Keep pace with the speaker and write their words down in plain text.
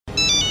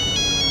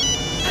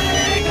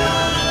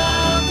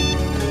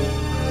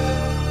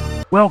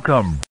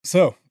Welcome.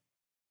 So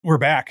we're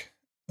back.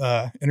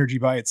 Energy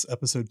Bites,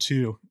 episode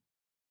 2.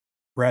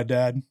 Brad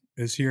Dad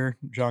is here.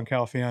 John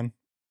Calfan.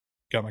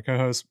 Got my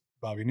co-host,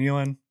 Bobby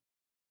Nealon.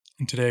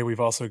 And today we've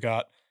also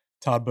got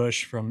Todd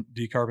Bush from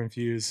Decarbon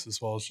Fuse,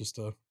 as well as just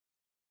I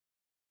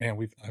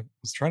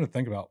was trying to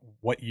think about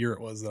what year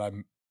it was that I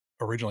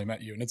originally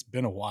met you, and it's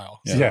been a while.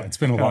 Yeah, it's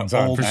been a long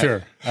time, for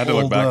sure. I had to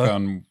look back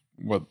on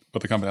what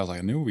the company, I was like,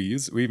 I knew we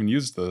even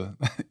used the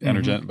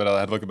Energent, but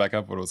I had to look back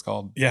up what it was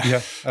called. Yeah.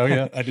 Oh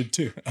yeah. I did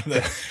too.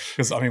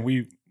 Because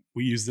we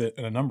used it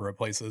in a number of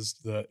places,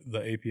 the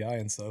API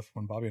and stuff,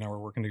 when Bobby and I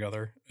were working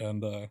together,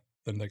 and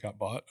then they got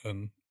bought,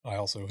 and I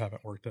also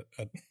haven't worked at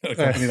a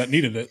company that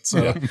needed it.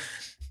 So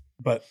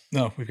but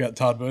no, we've got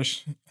Todd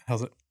Bush.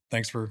 How's it?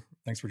 Thanks for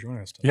joining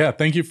us today. Yeah,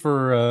 thank you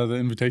for the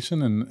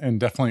invitation, and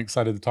definitely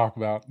excited to talk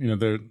about,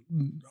 there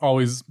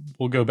always,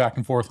 we'll go back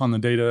and forth on the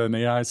data and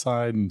AI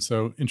side, and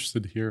so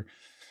interested to hear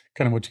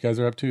kind of what you guys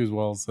are up to, as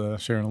well as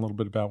sharing a little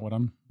bit about what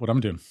I'm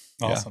doing.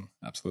 Awesome.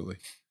 Yeah, absolutely.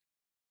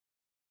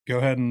 Go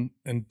ahead and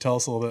tell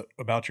us a little bit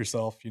about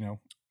yourself,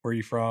 where are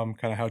you from,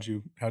 kind of how'd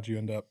you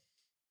end up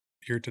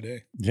here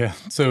today? Yeah,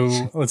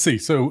 so let's see.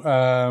 So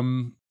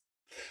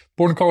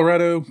born in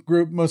Colorado,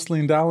 grew up mostly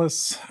in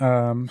Dallas,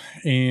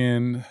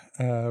 and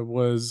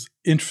was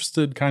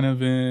interested kind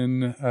of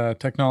in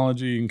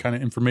technology and kind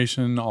of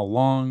information all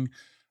along.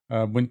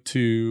 Went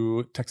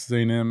to Texas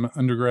A&M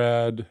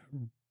undergrad,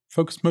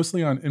 focused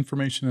mostly on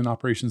information and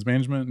operations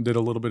management, and did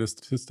a little bit of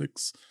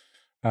statistics.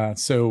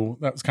 So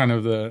that was kind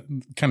of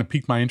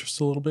piqued my interest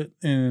a little bit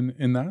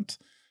in that.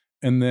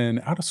 And then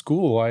out of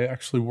school, I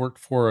actually worked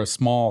for a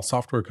small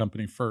software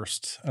company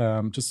first,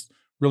 just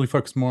really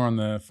focused more on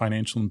the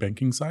financial and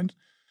banking side.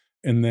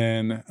 And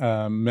then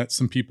met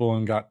some people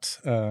and got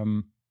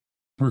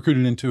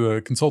recruited into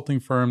a consulting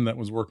firm that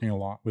was working a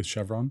lot with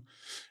Chevron.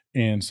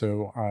 And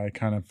so I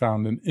kind of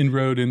found an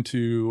inroad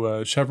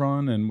into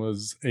Chevron and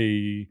was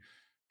a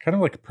kind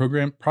of like a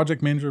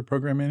project manager.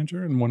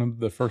 And one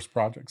of the first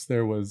projects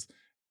there was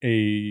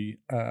a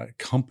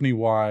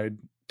company-wide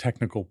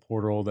technical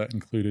portal that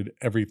included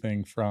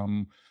everything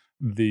from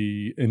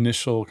the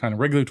initial kind of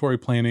regulatory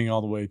planning all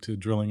the way to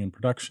drilling and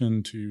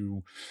production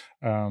to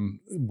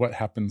what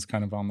happens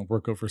kind of on the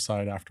workover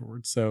side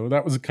afterwards. So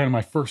that was kind of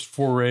my first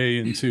foray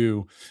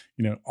into,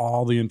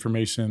 all the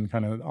information,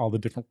 kind of all the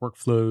different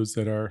workflows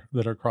that are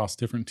across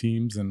different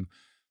teams. And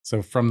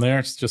so from there,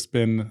 it's just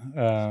been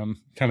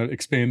kind of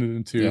expanded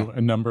into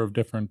a number of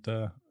different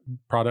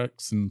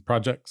products and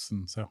projects.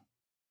 And so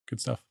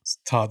good stuff. It's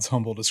Todd's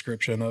humble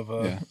description of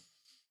a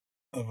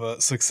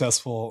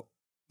successful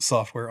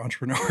software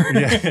entrepreneur.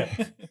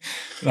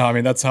 No, I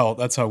mean, that's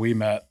how we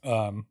met.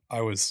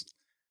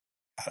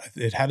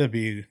 It had to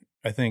be,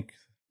 I think,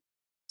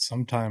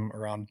 sometime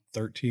around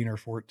 13 or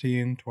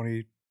 14,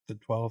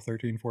 2012,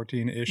 13,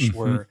 14-ish,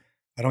 where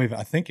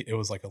I think it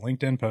was like a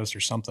LinkedIn post or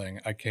something.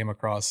 I came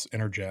across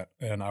Energent,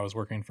 and I was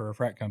working for a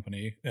frac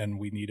company, and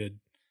we needed,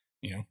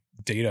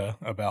 data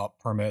about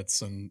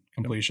permits and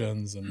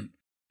completions, and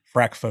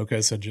frac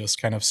focus had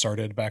just kind of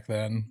started back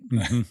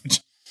then.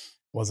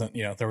 Wasn't,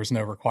 there was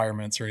no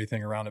requirements or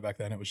anything around it back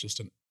then. It was just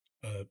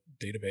a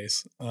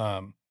database.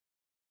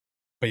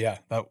 But yeah,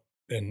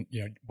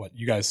 what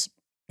you guys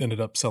ended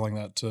up selling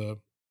that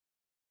to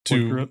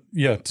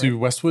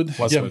Westwood.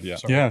 Westwood,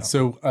 yeah.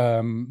 So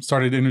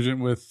started Energent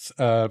with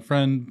a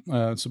friend,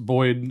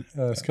 Boyd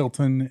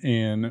Skelton,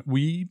 and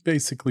we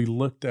basically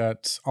looked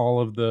at all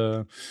of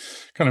the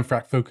kind of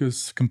frac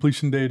focus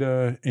completion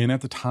data. And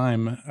at the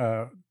time,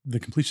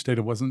 the completion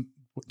data wasn't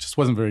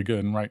very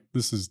good. And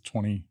this is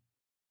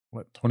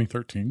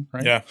 2013,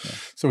 right? Yeah.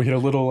 So we had a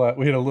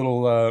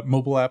little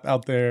mobile app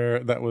out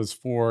there that was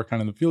for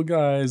kind of the field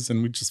guys,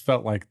 and we just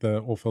felt like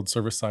the oilfield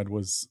service side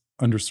was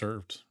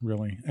underserved,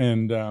 really,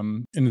 and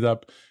ended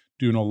up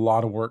doing a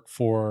lot of work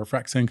for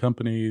frac sand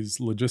companies,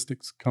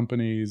 logistics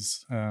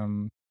companies,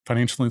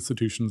 financial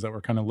institutions that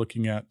were kind of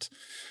looking at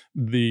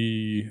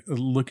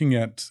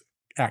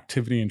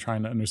activity and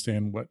trying to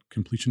understand what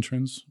completion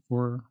trends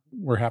were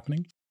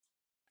happening.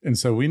 And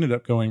so we ended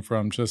up going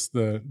from just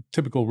the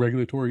typical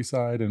regulatory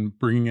side and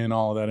bringing in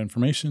all of that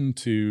information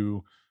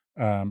to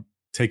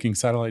taking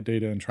satellite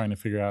data and trying to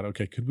figure out,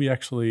 okay, could we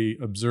actually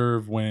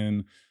observe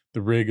when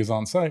the rig is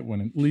on site, when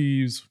it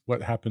leaves,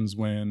 what happens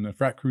when a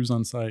frac crew's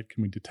on site?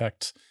 Can we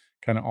detect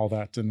kind of all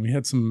that? And we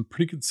had some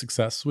pretty good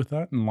success with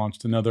that and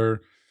launched another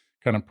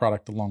kind of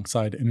product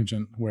alongside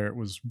Energent, where it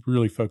was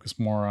really focused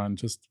more on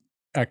just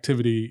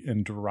activity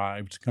and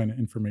derived kind of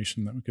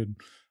information that we could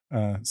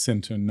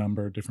send to a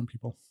number of different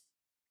people.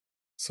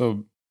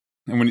 So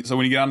when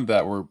you get onto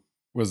that,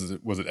 was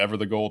it ever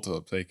the goal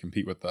to, say,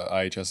 compete with the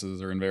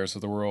IHSs or Enverus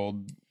of the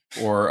world?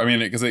 Or, I mean,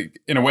 because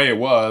in a way it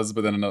was,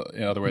 but then in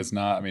other ways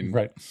not. I mean,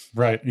 right.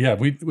 Yeah,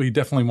 we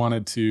definitely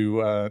wanted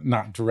to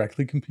not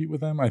directly compete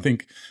with them. I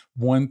think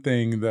one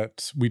thing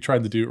that we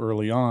tried to do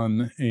early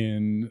on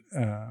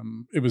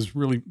it was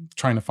really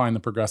trying to find the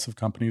progressive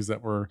companies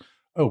that were,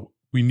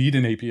 we need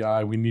an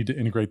API. We need to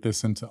integrate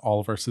this into all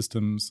of our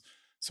systems.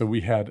 So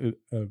we had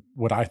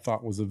what I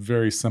thought was a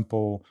very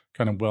simple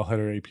kind of well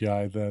header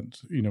API that,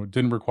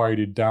 didn't require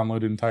you to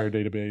download an entire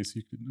database.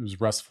 It was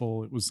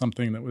RESTful. It was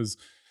something that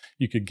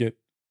you could get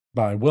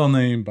by well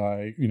name,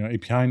 by,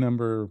 API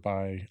number,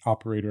 by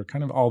operator,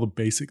 kind of all the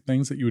basic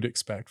things that you would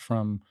expect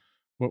from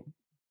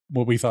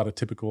what we thought a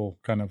typical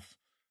kind of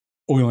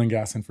oil and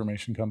gas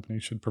information company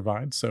should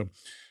provide. So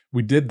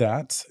we did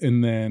that,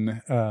 and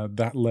then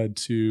that led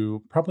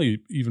to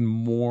probably even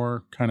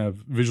more kind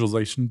of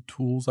visualization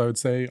tools, I would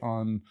say,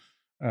 on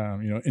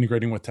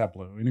integrating with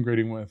Tableau,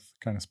 integrating with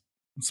kind of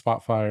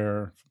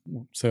Spotfire,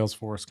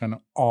 Salesforce, kind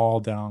of all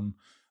down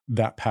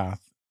that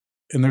path.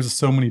 And there's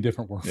so many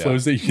different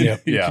workflows that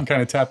you can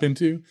kind of tap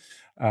into.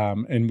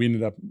 And we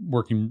ended up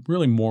working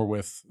really more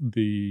with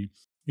the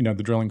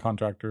drilling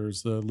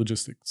contractors, the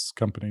logistics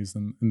companies,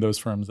 and those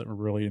firms that were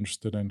really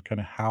interested in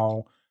kind of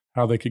how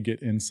they could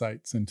get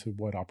insights into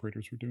what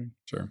operators were doing.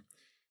 Sure.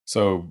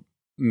 So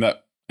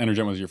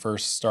Energent was your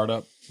first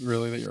startup,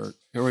 really, that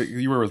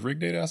you were with Rig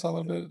Data, I saw a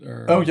little bit?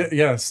 Or? Oh,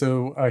 yeah.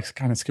 So I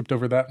kind of skipped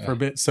over that for a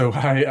bit. So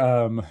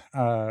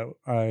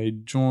I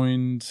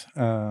joined,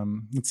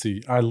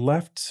 I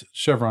left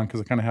Chevron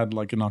because I kind of had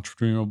like an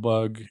entrepreneurial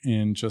bug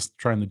in just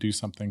trying to do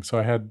something. So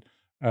I had,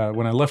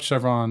 when I left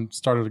Chevron,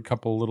 started a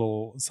couple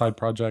little side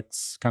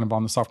projects kind of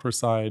on the software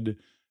side,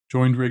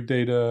 joined Rig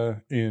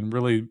Data, and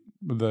really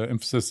the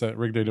emphasis at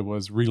Rig Data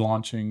was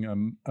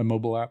relaunching a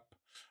mobile app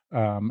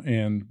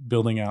and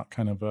building out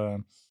kind of a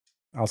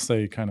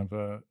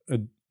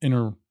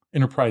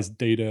enterprise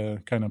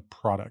data kind of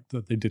product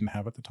that they didn't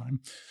have at the time.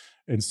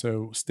 And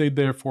so stayed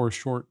there for a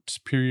short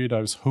period.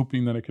 I was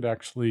hoping that I could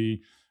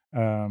actually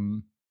at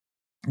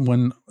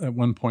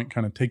one point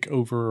kind of take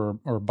over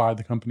or buy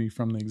the company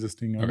from the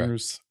existing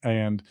owners. Okay.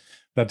 And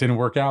that didn't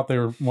work out. They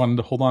wanted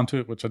to hold on to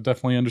it, which I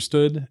definitely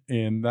understood.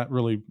 And that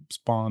really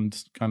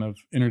spawned kind of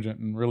Energent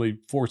and really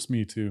forced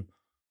me to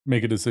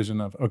make a decision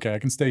of, okay, I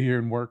can stay here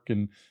and work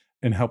and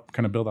help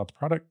kind of build out the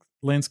product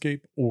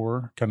landscape,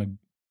 or kind of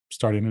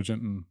start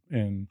Energent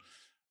and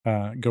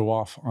go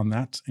off on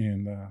that.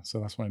 And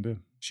so that's what I did.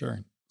 Sure.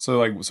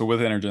 So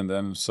with Energent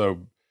then,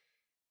 so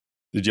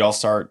did y'all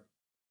start?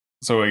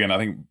 So again, I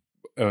think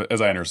as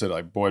I understood,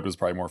 like Boyd was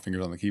probably more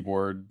fingers on the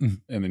keyboard,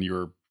 and then you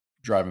were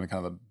driving the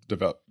kind of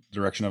the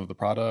direction of the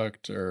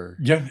product, or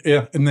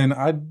yeah. And then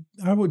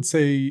I would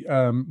say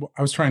I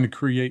was trying to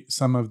create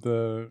some of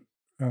the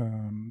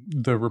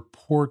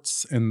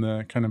reports and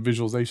the kind of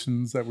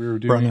visualizations that we were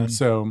doing.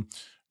 So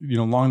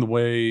along the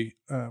way,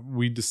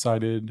 we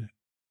decided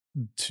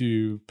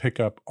to pick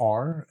up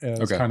R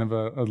as kind of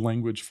a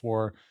language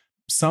for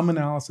some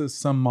analysis,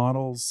 some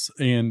models,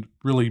 and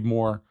really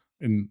more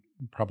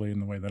probably in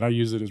the way that I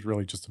use it is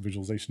really just a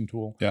visualization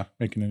tool,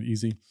 making it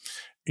easy.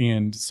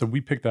 And so we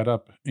picked that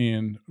up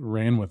and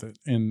ran with it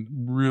and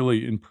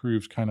really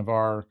improved kind of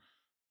our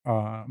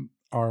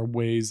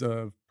ways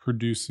of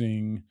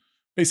producing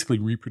basically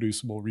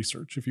reproducible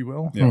research, if you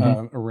will,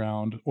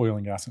 around oil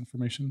and gas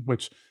information,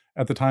 which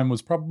at the time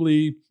was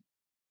probably,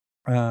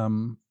 R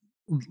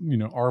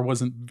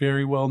wasn't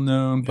very well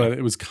known, but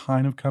it was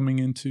kind of coming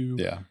into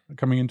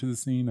the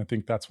scene. I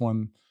think that's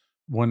one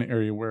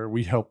area where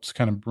we helped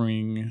kind of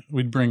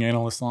we'd bring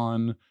analysts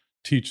on,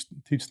 teach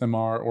them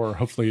R, or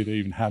hopefully they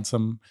even had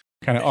some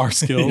kind of R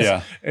skills,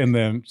 and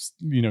then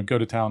go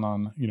to town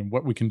on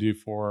what we can do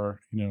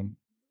for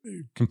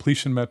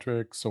completion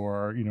metrics,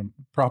 or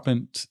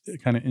proppant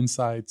kind of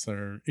insights,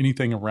 or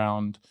anything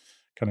around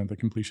kind of the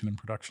completion and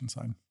production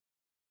side.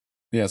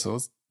 Yeah, so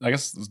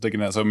let's dig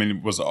into that. So I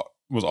mean, was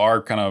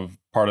R kind of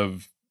part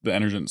of the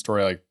Energent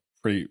story like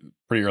pretty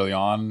early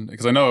on?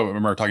 Because I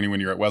remember talking to you when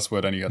you were at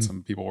Westwood, and you had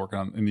some people working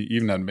on, and you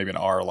even had maybe an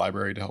R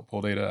library to help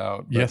pull data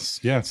out. But.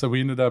 Yes, yeah. So we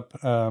ended up,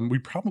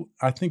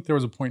 I think there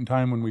was a point in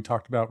time when we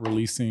talked about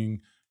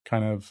releasing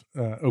kind of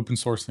open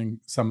sourcing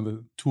some of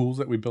the tools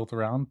that we built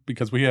around,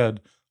 because we had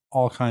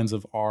all kinds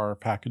of R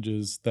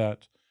packages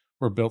that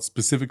were built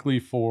specifically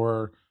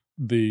for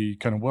the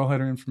kind of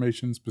wellheader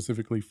information,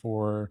 specifically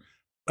for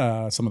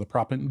some of the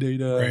proppant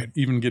data,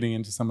 even getting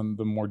into some of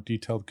the more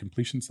detailed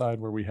completion side,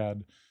 where we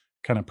had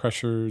kind of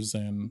pressures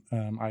and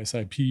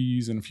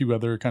ISIPs and a few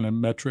other kind of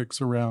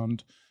metrics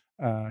around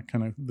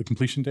kind of the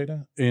completion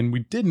data. And we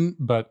didn't,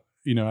 but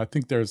I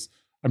think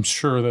I'm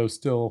sure those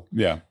still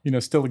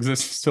still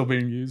exist, still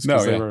being used,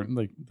 because they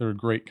were a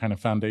great kind of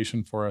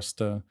foundation for us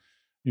to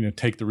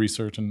take the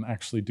research and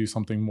actually do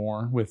something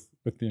more with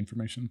the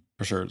information.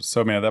 For sure.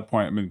 So I mean, at that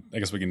point, I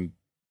guess we can.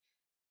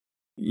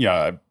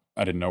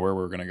 I didn't know where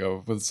we were going to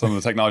go with some of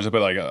the technology,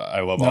 but like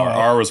I love R.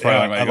 R was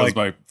probably it was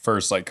my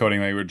first like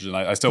coding language, and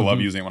I still love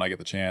using it when I get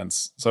the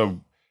chance.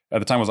 So at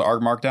the time, was R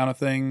Markdown a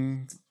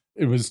thing?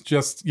 It was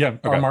just R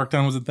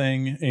Markdown was a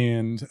thing,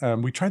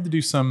 and we tried to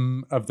do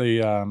some of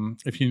the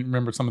if you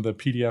remember some of the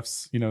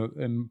PDFs,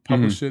 and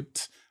publish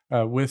it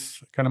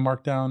with kind of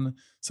Markdown.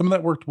 Some of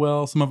that worked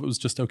well, some of it was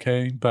just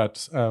okay,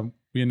 but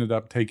we ended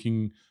up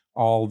taking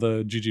all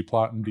the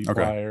ggplot and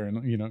dplyr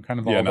and kind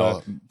of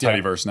all the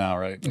tidyverse now,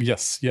 right?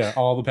 Yes,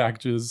 all the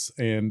packages,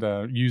 and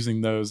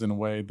using those in a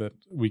way that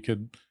we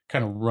could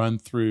kind of run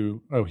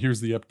through, oh,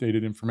 here's the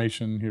updated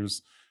information.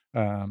 Here's,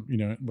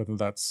 whether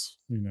that's,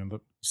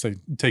 say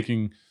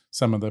taking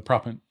some of the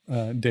propent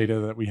data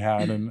that we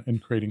had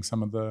and creating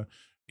some of the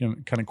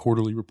kind of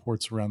quarterly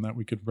reports around that.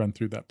 We could run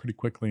through that pretty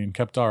quickly and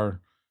kept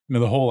our,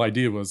 the whole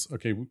idea was,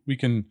 okay, we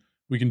can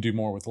do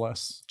more with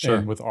less. Sure.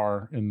 And with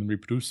R in the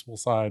reproducible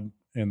side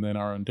and then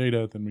our own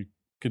data, then we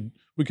could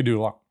do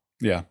a lot.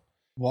 Yeah.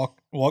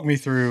 Walk me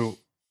through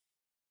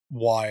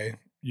why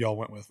y'all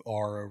went with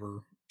R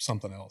over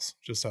something else,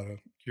 just out of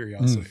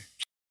curiosity.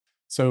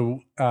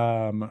 So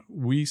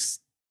we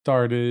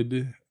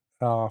started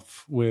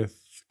off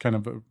with kind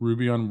of a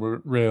Ruby on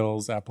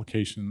Rails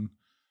application.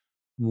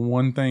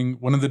 One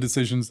of the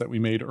decisions that we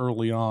made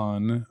early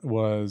on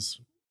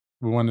was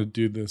we wanted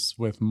to do this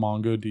with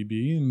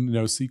MongoDB and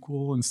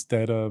NoSQL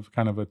instead of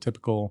kind of a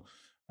typical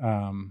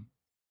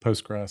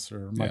Postgres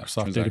or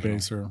Microsoft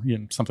database or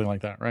something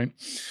like that, right?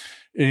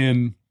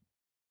 And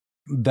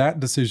that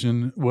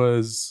decision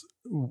was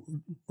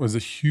a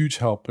huge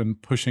help in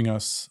pushing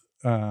us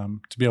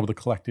to be able to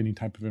collect any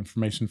type of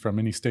information from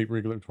any state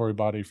regulatory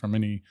body, from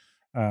any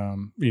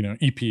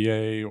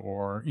EPA,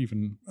 or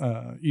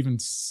even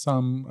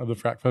some of the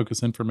frac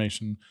focus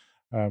information.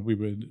 We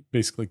would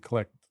basically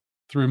collect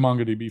through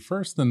MongoDB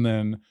first, and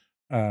then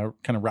kind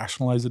of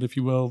rationalize it, if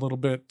you will, a little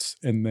bit,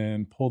 and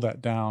then pull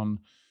that down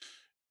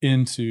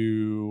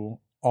into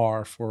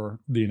R for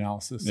the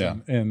analysis. Yeah.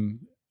 And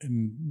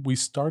we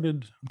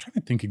started, I'm trying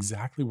to think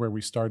exactly where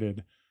we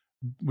started.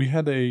 We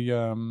had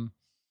at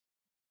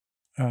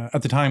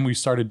the time we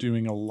started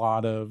doing a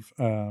lot of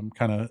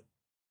kind of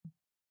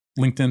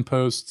LinkedIn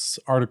posts,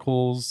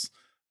 articles,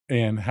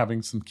 and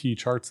having some key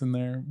charts in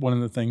there. One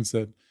of the things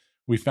that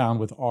we found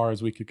with R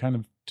is we could kind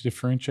of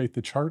differentiate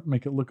the chart,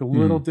 make it look a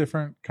little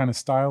different, kind of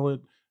style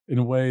it in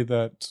a way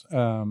that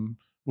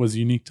was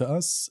unique to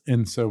us.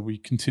 And so we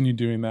continued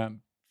doing that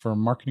for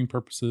marketing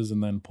purposes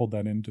and then pulled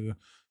that into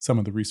some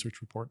of the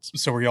research reports.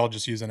 So were y'all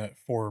just using it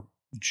for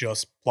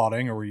just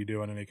plotting, or were you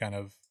doing any kind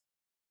of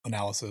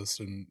analysis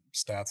and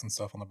stats and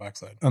stuff on the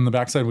backside? On the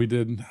backside, we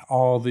did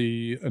all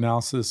the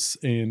analysis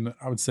and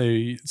I would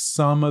say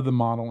some of the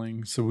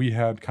modeling. So we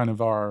had kind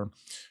of our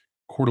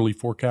quarterly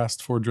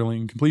forecast for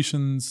drilling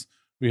completions.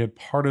 We had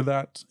part of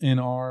that in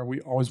R. We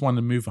always wanted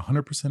to move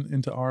 100%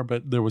 into R,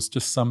 but there was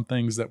just some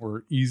things that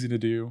were easy to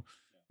do,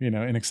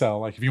 in Excel.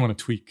 Like if you want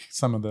to tweak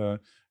some of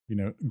the,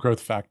 growth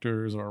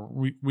factors, or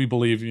we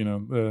believe,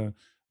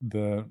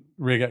 the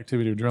rig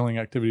activity or drilling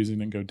activities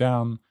didn't go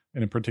down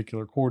in a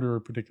particular quarter or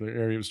particular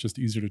area. It was just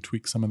easier to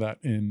tweak some of that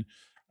in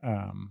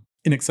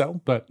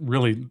Excel. But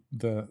really,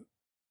 the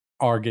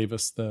R gave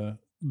us the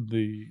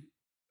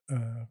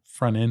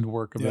front end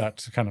work of that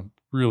to kind of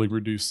really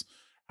reduce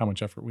how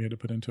much effort we had to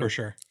put into it. For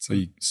sure. So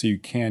you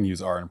can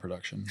use R in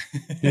production.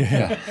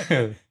 Yeah.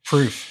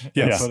 Proof.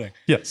 Yes.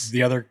 Yes.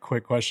 The other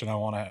quick question I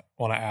want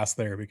to ask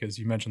there, because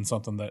you mentioned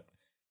something that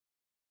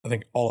I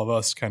think all of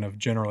us kind of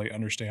generally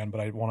understand, but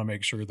I want to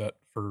make sure that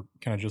for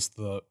kind of just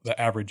the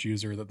average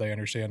user that they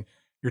understand.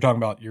 You're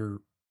talking about your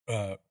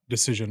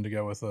decision to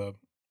go with a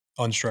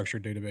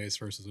unstructured database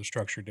versus a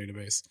structured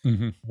database.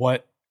 Mm-hmm.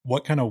 What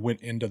kind of went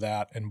into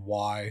that and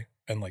why?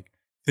 And like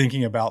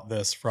thinking about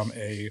this from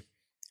a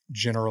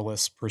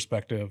generalist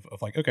perspective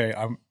of like, okay,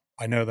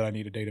 I know that I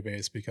need a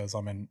database because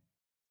I'm going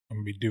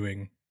to be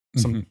doing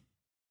some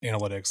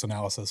analytics,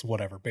 analysis,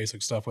 whatever,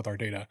 basic stuff with our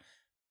data.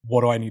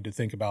 What do I need to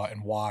think about,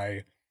 and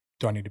why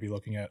do I need to be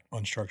looking at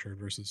unstructured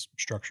versus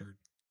structured?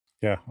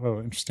 Yeah. Oh,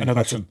 interesting. I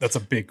know that's a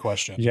big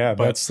question. Yeah,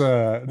 but that's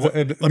let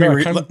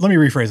me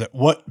rephrase it.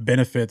 What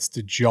benefits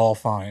did y'all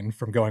find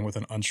from going with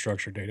an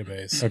unstructured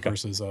database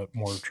versus a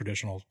more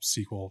traditional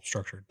SQL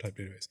structured type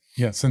database?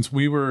 Yeah, since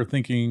we were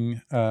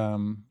thinking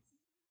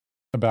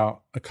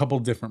about a couple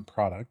different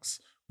products,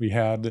 we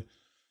had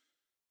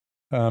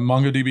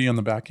MongoDB on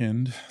the back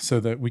end so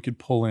that we could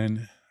pull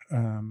in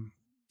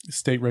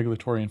state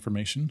regulatory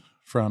information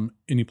from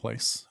any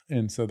place.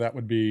 And so that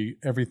would be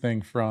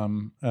everything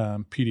from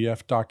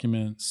PDF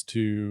documents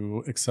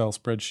to Excel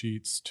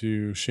spreadsheets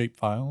to shape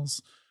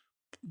files.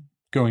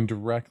 Going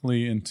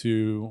directly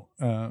into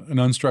an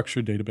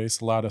unstructured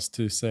database allowed us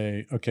to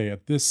say, okay,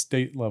 at this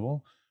state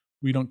level,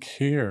 we don't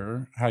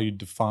care how you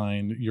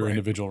define your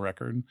individual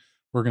record.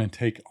 We're going to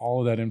take all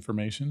of that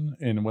information,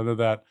 and whether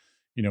that,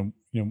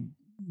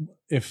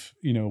 if,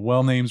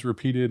 well names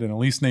repeated and a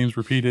lease names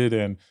repeated,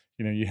 and,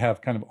 you have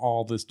kind of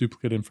all this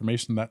duplicate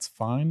information, that's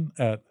fine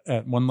at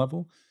one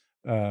level.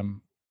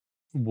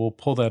 We'll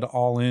pull that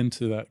all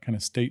into that kind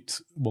of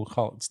state, we'll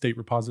call it state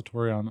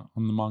repository on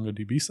the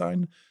MongoDB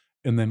side.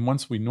 And then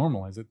once we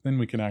normalize it, then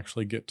we can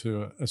actually get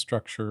to a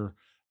structure,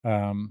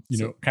 kind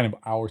of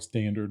our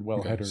standard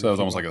header. So it's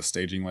almost like a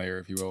staging layer,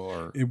 if you will,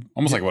 or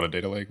almost like what a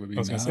data lake would be.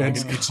 It's kind of like,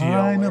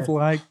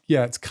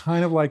 it's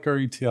kind of like our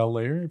ETL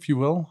layer, if you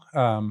will.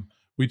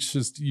 We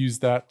just use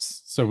that.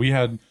 So we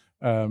had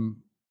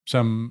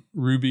some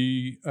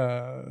Ruby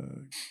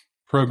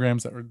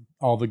programs that were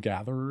all the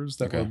gatherers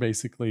that were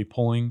basically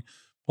pulling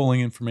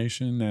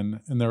information, and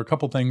there were a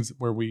couple things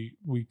where we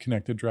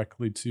connected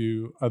directly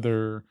to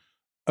other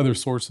other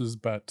sources,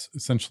 but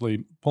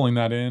essentially pulling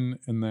that in,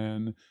 and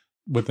then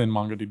within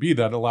MongoDB,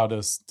 that allowed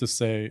us to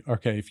say,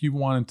 okay, if you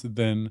wanted to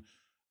then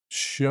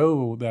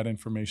show that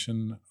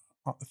information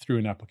through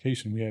an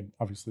application,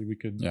 we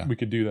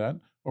could do that,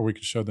 or we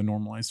could show the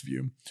normalized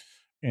view.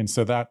 And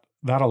so that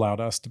allowed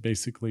us to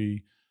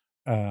basically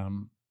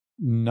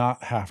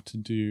not have to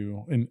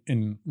do,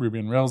 in Ruby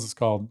on Rails, it's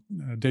called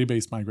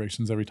database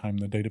migrations every time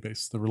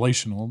the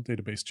relational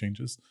database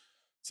changes.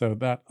 So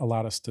that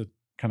allowed us to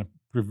kind of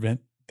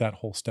prevent that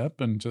whole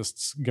step and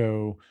just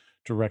go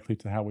directly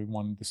to how we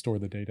wanted to store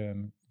the data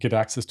and get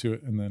access to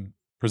it and then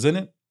present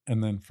it.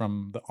 And then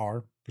from the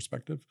R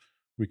perspective,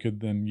 we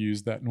could then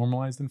use that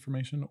normalized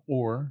information.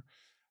 Or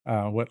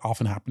what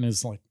often happened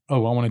is like,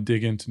 oh, I want to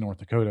dig into North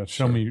Dakota.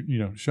 Show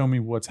me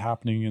what's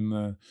happening in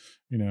the,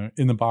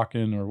 in the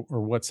Bakken,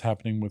 or what's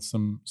happening with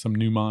some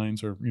new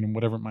mines, or,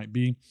 whatever it might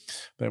be,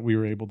 that we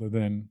were able to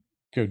then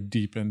go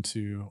deep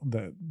into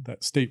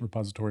that state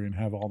repository and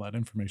have all that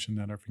information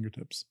at our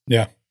fingertips.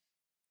 Yeah.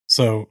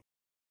 So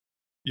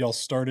y'all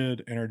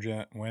started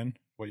Intergent when?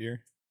 What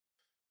year?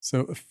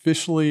 So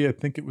officially, I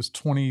think it was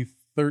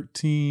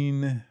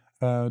 2013.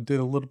 Did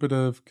a little bit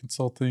of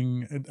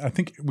consulting. I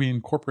think we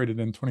incorporated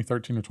in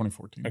 2013 or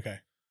 2014. Okay.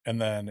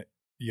 And then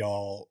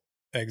y'all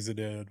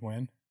exited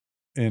when?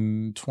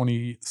 In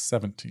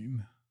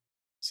 2017.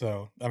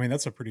 So, I mean,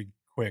 that's a pretty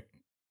quick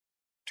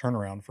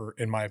turnaround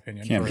in my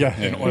opinion,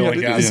 in oil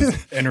and gas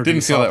energy.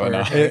 Didn't feel that way.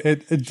 software.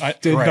 It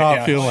did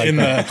not feel like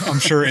that. I'm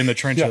sure in the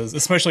trenches,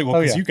 especially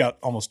because you got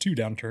almost two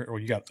downturn, or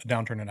you got a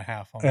downturn and a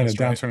half. Almost, and a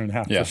downturn and a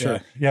half, for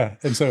sure. Yeah.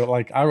 And so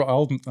like,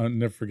 I'll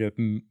never forget,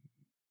 and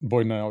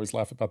Boyd and I always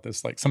laugh about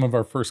this, like some of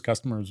our first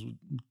customers,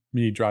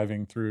 me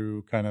driving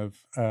through kind of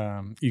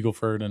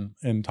Eagleford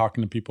and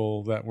talking to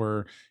people that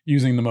were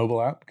using the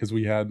mobile app, because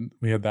we had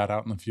that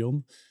out in the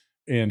field,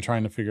 and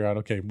trying to figure out,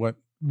 okay,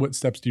 what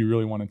steps do you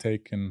really want to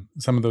take? And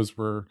some of those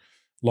were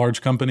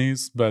large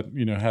companies, but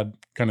had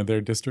kind of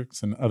their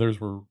districts, and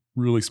others were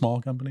really small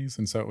companies.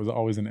 And so it was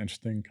always an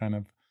interesting kind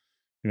of,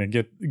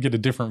 get a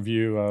different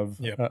view of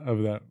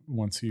that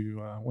once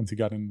you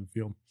got into the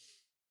field.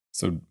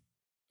 So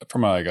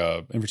from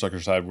a infrastructure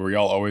side, were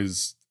y'all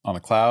always on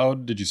the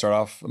cloud? Did you start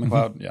off on the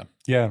cloud?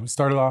 Yeah, we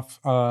started off.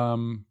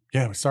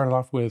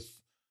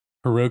 With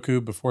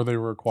Heroku before they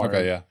were acquired.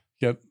 Okay, yeah.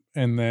 Yep.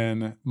 And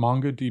then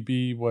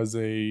MongoDB was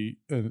an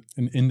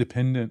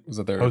independent Was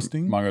that their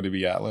hosting?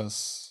 MongoDB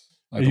Atlas,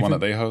 like the one that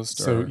they host?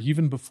 So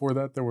even before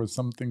that, there was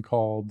something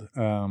called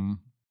I'm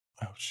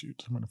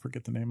going to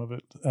forget the name of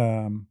it.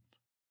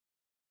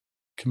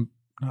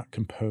 Not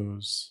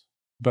Compose,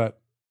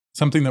 but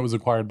something that was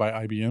acquired by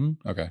IBM.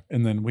 Okay.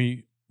 And then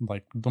the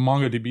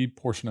MongoDB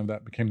portion of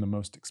that became the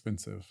most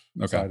expensive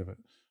side of it.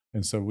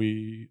 And so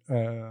we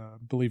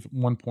believe at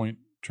one point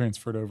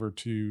transferred over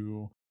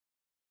to,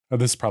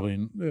 this is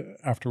probably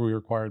after we were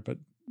acquired, but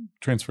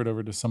transferred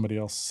over to somebody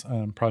else,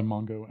 probably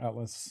Mongo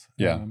Atlas,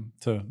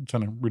 to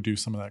trying to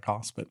reduce some of that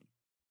cost. But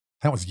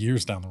that was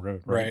years down the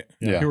road. Right.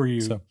 Yeah. Who were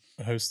you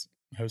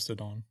hosted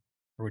on,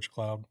 or which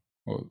cloud?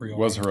 Well, it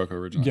was Heroku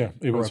originally. Yeah,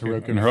 it was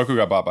Heroku. And Heroku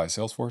got bought by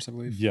Salesforce, I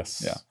believe.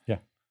 Yes. Yeah.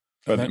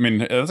 But I mean,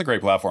 that's a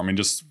great platform. I mean,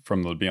 just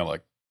from being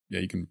like,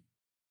 you can,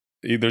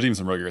 there's even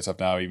some really great stuff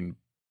now, even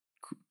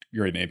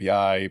create an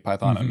API,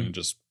 Python, and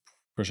just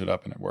push it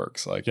up and it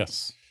works. Like,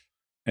 yes.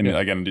 And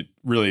again,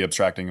 really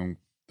abstracting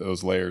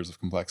those layers of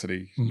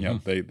complexity.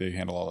 They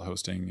handle all the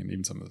hosting and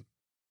even some of the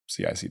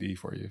CI/CD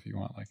for you if you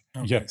want. Like,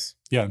 yes.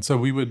 Yeah. And so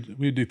we would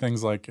do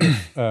things like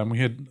we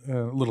had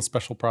a little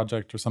special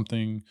project or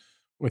something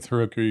with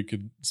Heroku. You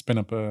could spin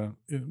up a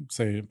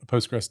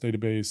Postgres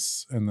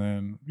database and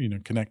then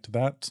connect to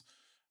that.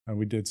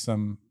 We did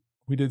some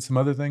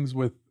other things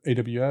with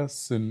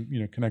AWS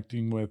and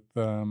connecting with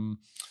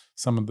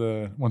some of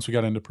the, once we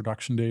got into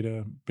production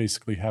data,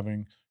 basically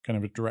having kind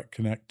of a direct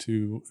connect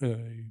to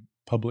a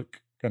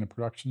public kind of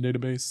production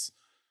database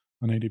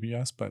on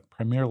AWS. But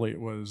primarily it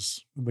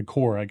was the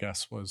core, I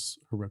guess, was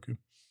Heroku.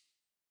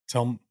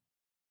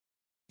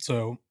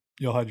 So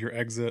y'all had your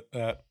exit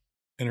at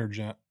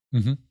Intergent.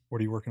 What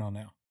are you working on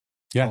now?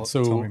 Yeah.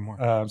 Tell me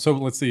more. So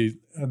let's see.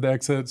 The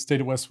exit stayed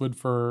at Westwood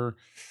for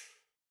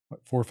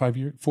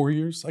 4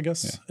 years, I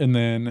guess. Yeah. And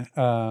then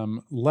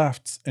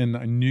left, and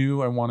I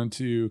knew I wanted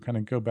to kind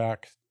of go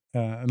back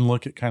and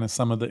look at kind of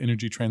some of the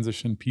energy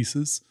transition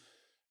pieces.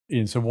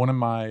 And so one of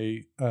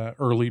my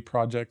early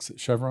projects at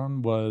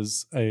Chevron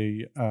was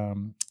a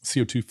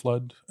CO2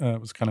 flood. It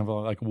was kind of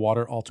like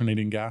water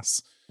alternating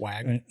gas.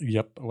 WAG.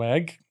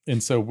 WAG.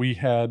 And so we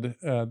had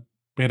a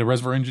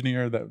reservoir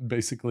engineer that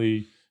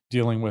basically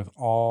dealing with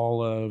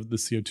all of the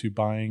CO2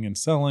 buying and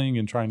selling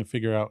and trying to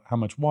figure out how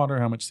much water,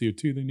 how much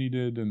CO2 they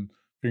needed, and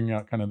figuring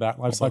out kind of that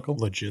life cycle.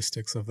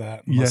 Logistics of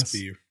that must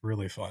be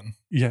really fun.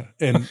 Yeah.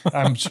 And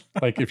I'm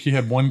like, if you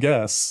had one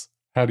guess,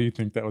 how do you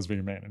think that was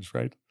being managed,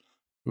 right?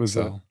 Was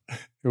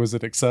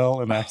it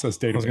Excel and Access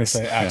database? I was going to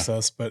say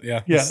Access, but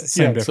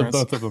same difference.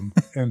 So both of them.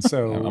 And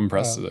so I'm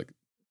impressed that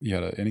you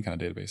had any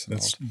kind of database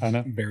involved. That's I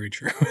know. Very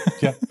true.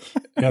 Yeah.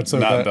 So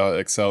the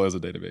Excel is a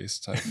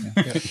database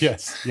type.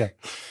 Yes. Yeah.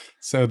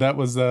 So that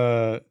was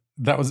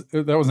that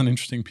was an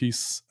interesting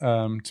piece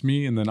to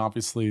me. And then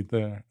obviously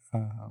the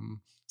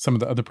some of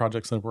the other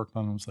projects I've worked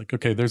on, I was like,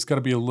 okay, there's got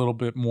to be a little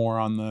bit more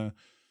on the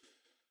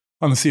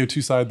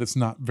CO2 side that's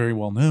not very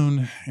well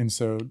known. And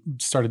so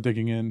started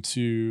digging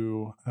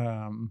into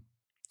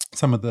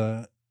some of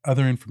the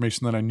other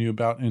information that I knew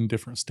about in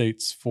different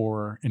states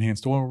for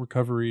enhanced oil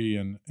recovery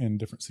and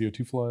different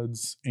CO2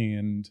 floods,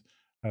 and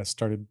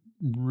started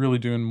really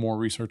doing more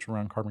research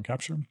around carbon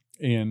capture.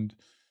 And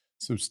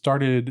so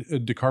started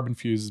Decarbon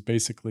Fuse is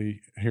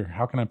basically, here,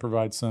 how can I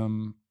provide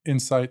some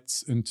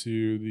insights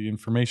into the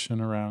information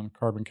around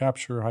carbon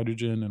capture,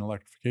 hydrogen, and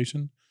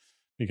electrification?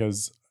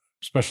 Because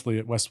especially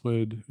at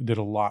Westwood, did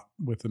a lot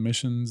with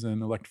emissions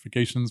and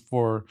electrifications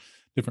for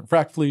different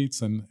frac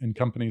fleets and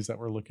companies that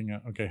were looking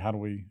at, okay, how do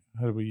we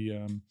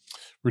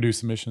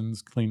reduce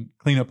emissions,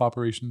 clean up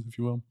operations, if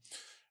you will.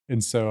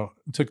 And so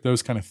I took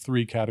those kind of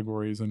three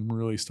categories and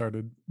really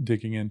started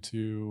digging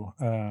into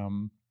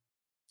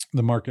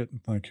the market,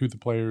 like who the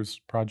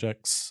players,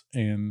 projects,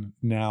 and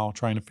now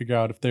trying to figure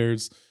out if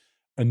there's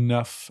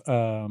enough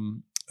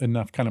kind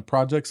of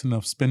projects,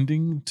 enough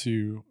spending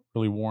to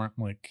really warrant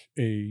like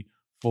a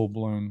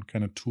full-blown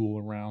kind of tool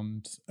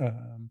around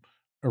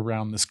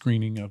the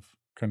screening of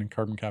kind of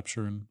carbon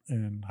capture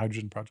and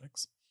hydrogen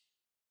projects.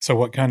 So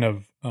what kind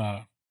of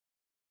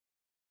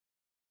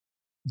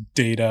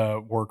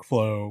data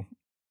workflow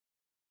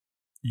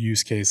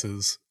use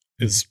cases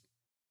is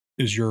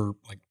your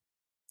like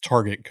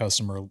target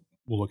customer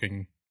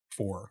looking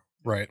for,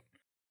 right?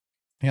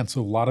 And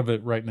so a lot of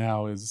it right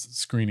now is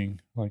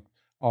screening. Like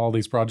all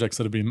these projects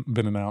that have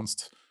been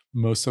announced,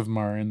 most of them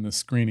are in the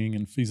screening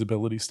and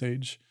feasibility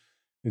stage.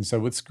 And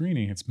so with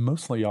screening, it's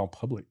mostly all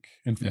public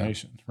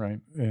information, right?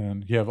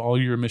 And you have all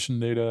your emission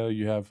data.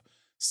 You have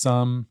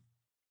some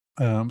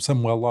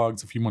well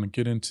logs if you want to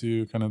get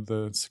into kind of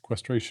the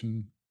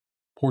sequestration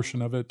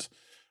portion of it.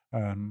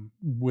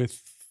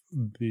 With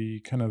the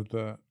kind of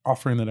the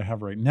offering that I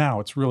have right now,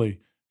 it's really,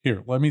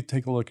 here, let me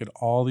take a look at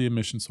all the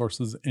emission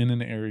sources in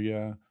an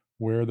area.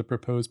 Where are the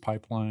proposed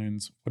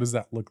pipelines? What does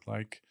that look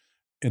like?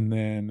 And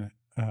then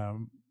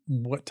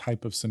what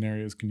type of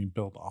scenarios can you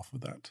build off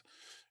of that?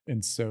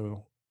 And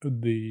so go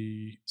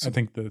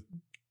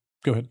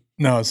ahead.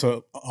 No,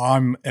 so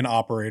I'm an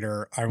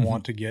operator. I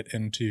want to get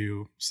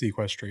into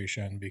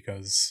sequestration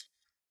because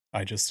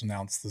I just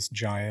announced this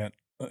giant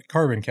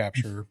carbon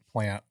capture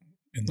plant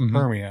in the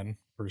Permian,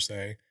 per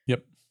se.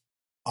 Yep.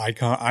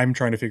 I'm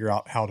trying to figure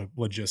out how to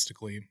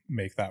logistically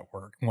make that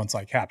work once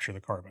I capture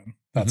the carbon.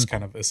 That's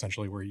kind of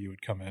essentially where you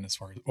would come in as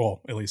far as,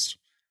 well, at least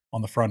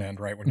on the front end,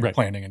 right? When you're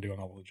planning and doing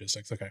all the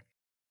logistics. Okay.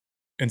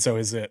 And so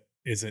is it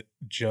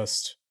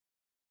just,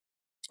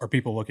 are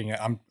people looking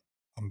at, I'm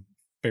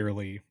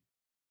fairly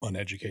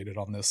uneducated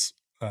on this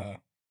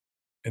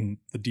in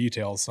the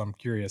details, so I'm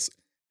curious,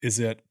 is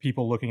it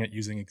people looking at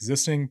using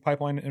existing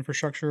pipeline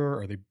infrastructure?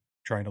 Or are they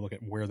trying to look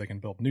at where they can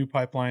build new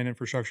pipeline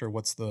infrastructure?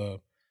 What's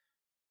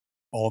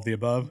all of the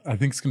above? I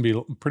think it's going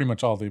to be pretty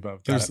much all of the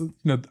above. There's,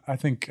 I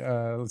think,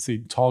 let's see,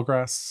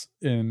 Tallgrass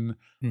in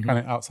kind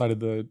of outside of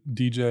the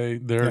DJ,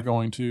 they're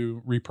going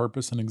to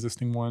repurpose an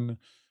existing one.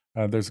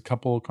 There's a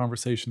couple of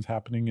conversations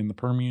happening in the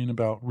Permian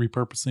about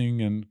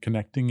repurposing and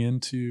connecting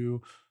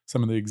into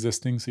some of the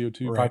existing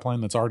CO2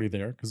 pipeline that's already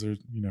there, because there's,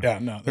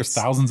 there's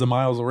thousands of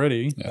miles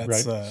already.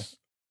 Right.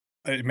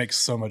 It makes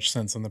so much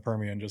sense in the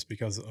Permian just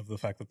because of the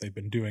fact that they've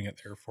been doing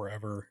it there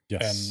forever.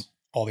 And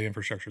all the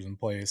infrastructure's in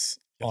place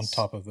on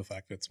top of the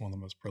fact that it's one of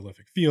the most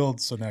prolific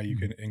fields. So now you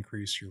can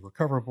increase your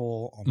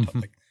recoverable on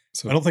top.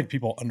 So I don't think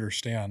people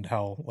understand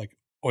how like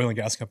oil and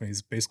gas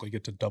companies basically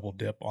get to double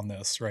dip on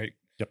this, right?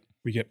 Yep.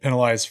 We get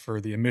penalized for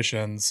the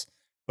emissions,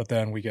 but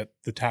then we get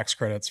the tax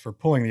credits for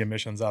pulling the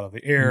emissions out of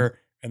the air.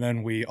 And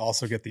then we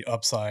also get the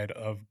upside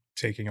of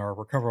taking our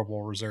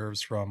recoverable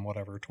reserves from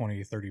whatever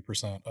 20,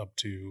 30% up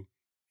to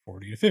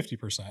 40 to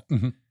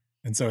 50%.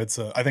 And so it's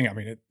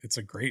it's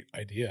a great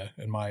idea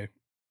in my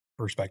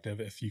perspective,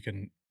 if you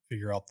can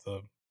figure out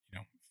the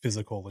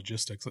physical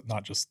logistics,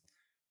 not just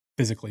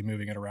physically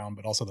moving it around,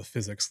 but also the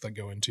physics that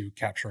go into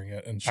capturing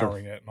it and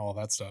powering it and all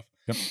that stuff.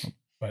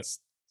 But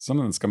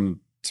something that's coming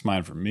to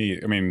mind for me,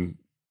 I mean,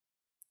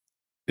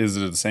 is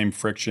it the same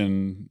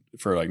friction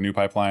for like new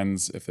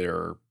pipelines if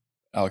they're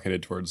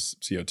allocated towards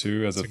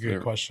CO2 as That's a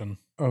good question.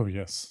 Oh,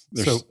 yes.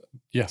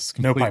 Yes,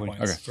 completely. No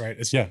pipelines, right?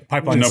 It's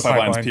pipelines. No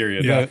pipelines,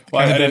 period. Yeah.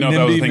 Well, I didn't know if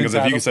that was the thing, because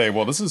if you could say,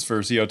 well, this is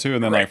for CO2,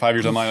 and then like 5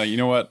 years down the line, like, you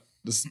know what?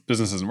 This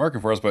business isn't working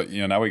for us, but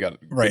now we got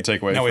good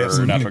takeaway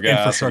for natural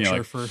gas.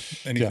 Infrastructure for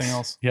anything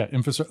else. Yeah,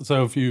 infrastructure.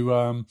 So if you,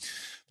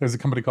 there's a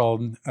company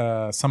called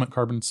Summit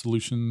Carbon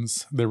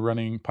Solutions. They're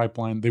running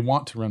pipeline. They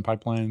want to run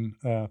pipeline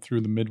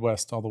through the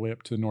Midwest all the way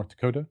up to North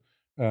Dakota,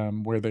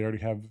 where they already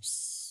have,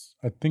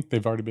 I think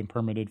they've already been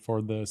permitted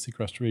for the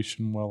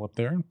sequestration well up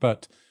there,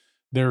 but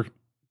they're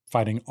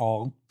fighting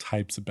all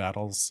types of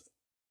battles,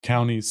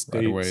 counties,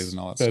 states, and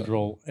all that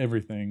federal,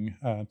 everything,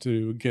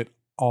 to get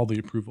all the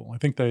approval. I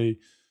think they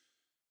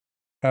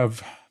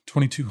have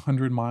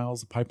 2,200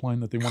 miles of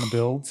pipeline that they want to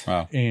build.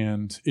 Wow.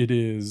 And it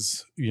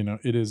is,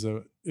 it is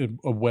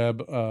a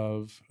web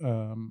of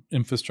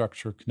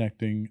infrastructure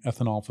connecting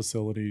ethanol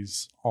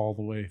facilities all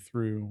the way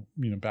through,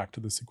 back to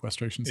the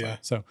sequestration site. Yeah.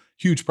 So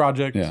huge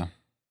project. Yeah.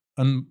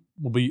 And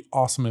will be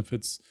awesome if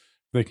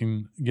they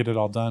can get it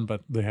all done,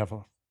 but they have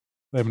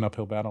an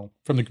uphill battle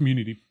from the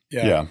community.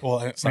 Yeah.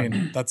 Well, I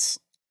mean, that's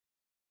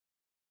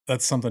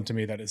something to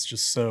me that is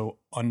just so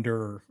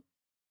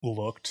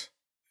underlooked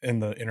in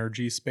the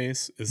energy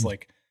space is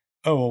like,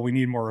 oh, well, we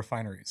need more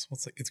refineries. Well,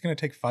 it's going to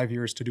take 5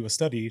 years to do a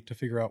study to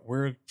figure out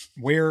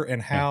where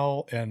and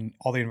how and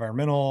all the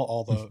environmental,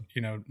 all the,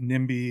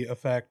 NIMBY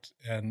effect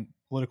and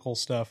political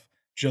stuff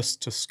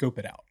just to scope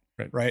it out.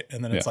 Right.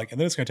 And then it's and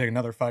then it's going to take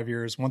another 5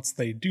 years once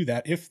they do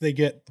that, if they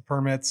get the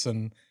permits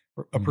and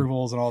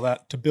approvals and all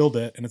that to build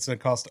it, and it's going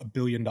to cost $1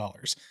 billion.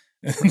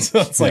 And so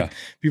it's like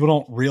people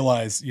don't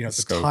realize,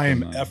 the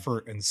time,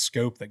 effort, and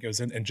scope that goes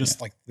in, and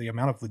just like the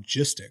amount of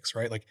logistics,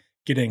 right? Like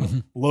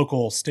getting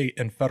local, state,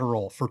 and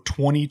federal for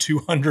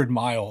 2,200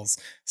 miles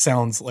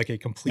sounds like a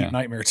complete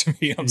nightmare to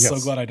me. I'm so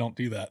glad I don't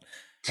do that.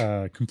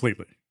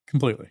 Completely.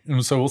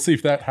 And so we'll see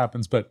if that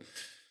happens. But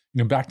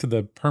back to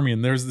the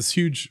Permian, there's this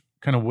huge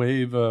kind of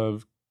wave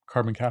of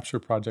carbon capture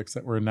projects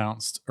that were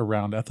announced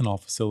around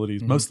ethanol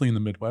facilities, mostly in the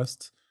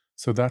Midwest.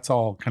 So that's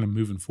all kind of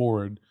moving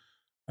forward.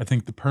 I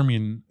think the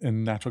Permian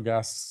and natural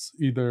gas,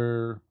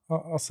 either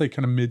I'll say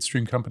kind of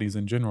midstream companies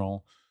in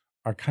general,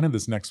 are kind of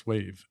this next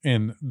wave.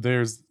 And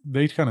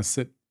they kind of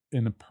sit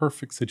in a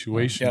perfect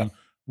situation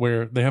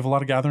where they have a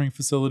lot of gathering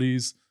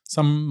facilities.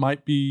 Some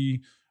might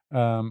be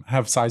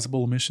have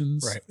sizable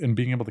emissions, and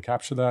being able to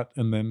capture that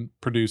and then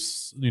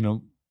produce,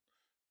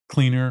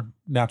 cleaner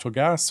natural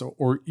gas,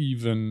 or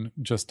even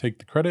just take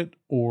the credit,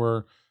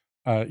 or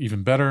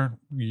even better,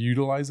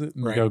 utilize it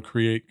and go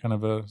create kind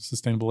of a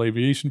sustainable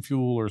aviation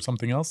fuel or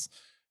something else.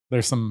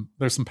 There's some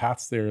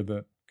paths there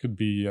that could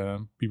be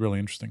really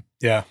interesting.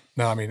 Yeah.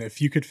 No, I mean,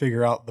 if you could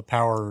figure out the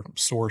power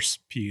source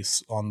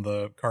piece on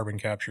the carbon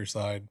capture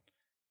side,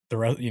 the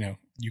rest,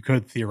 you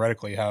could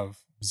theoretically have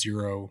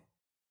zero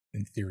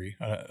in theory.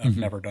 I've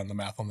never done the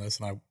math on this,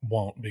 and I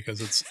won't because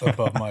it's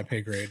above my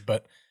pay grade.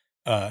 But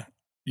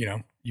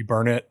you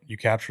burn it, you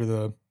capture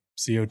the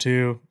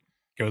CO2,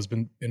 goes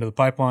into the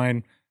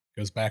pipeline,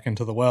 goes back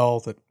into the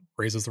well that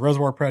raises the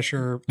reservoir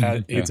pressure,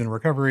 aids in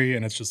recovery,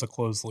 and it's just a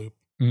closed loop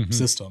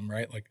system,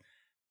 right? Like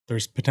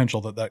there's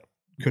potential that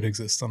could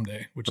exist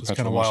someday, which is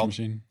kind of wild.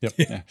 Machine.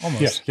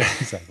 Almost. Yeah,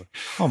 exactly.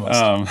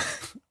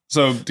 Almost.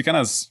 So to kind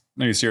of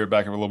maybe steer it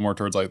back a little more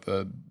towards like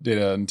the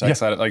data and tech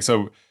side, like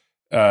so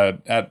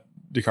at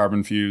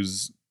Decarbon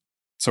Fuse,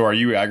 so are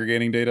you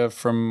aggregating data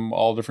from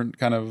all different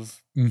kind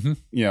of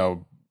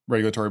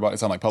regulatory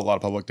bodies? Sound like a lot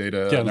of public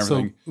data and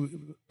everything. So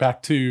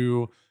back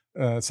to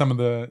some of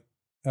the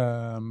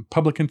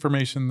public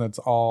information, that's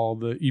all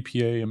the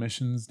EPA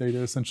emissions data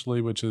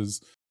essentially, which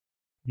is,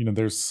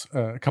 there's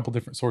a couple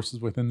different sources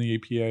within the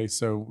EPA.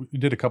 So we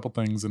did a couple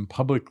things, and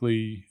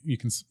publicly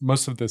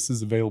most of this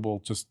is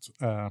available just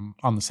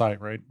on the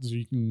site, right? So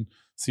you can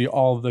see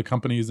all of the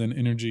companies in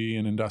energy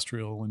and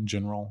industrial in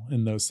general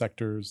in those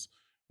sectors,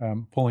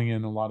 pulling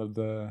in a lot of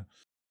the,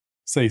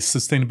 say,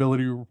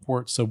 sustainability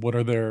reports. So what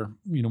are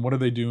what are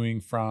they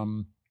doing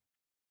from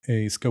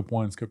a scope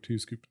 1, scope 2,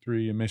 scope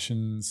 3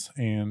 emissions,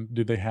 and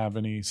do they have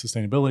any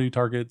sustainability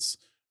targets?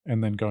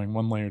 And then going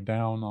one layer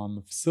down on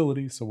the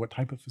facility. So what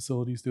type of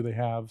facilities do they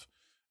have?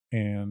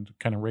 And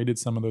kind of rated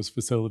some of those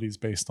facilities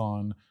based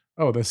on,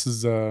 this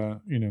is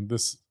the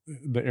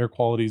air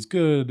quality is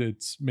good,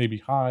 it's maybe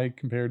high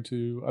compared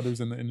to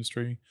others in the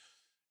industry.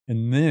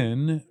 And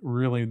then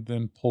really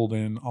pulled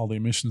in all the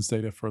emissions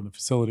data for the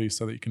facility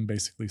so that you can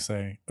basically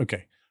say,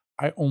 okay,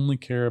 I only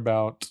care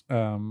about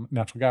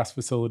natural gas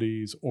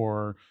facilities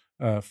or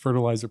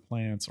fertilizer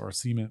plants or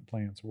cement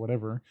plants or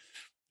whatever.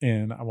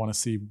 And I want to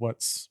see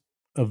what's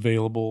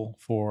available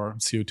for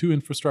CO2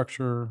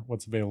 infrastructure,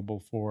 what's available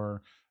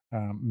for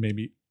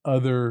maybe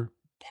other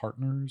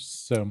partners.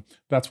 So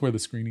that's where the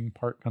screening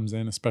part comes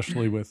in,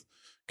 especially with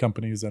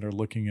companies that are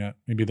looking at,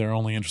 maybe they're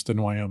only interested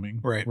in Wyoming.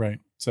 Right.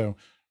 So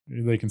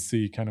they can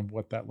see kind of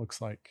what that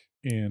looks like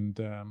and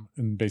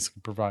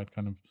basically provide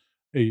kind of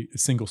a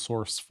single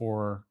source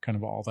for kind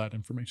of all that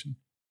information.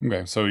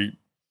 Okay. So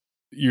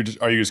are you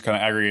just kind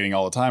of aggregating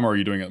all the time, or are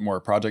you doing it more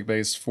project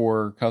based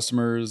for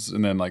customers?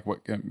 And then like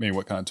what kind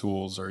of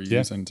tools are you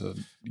using to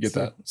get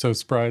that? So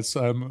surprise,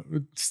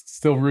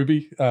 still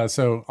Ruby.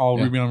 So all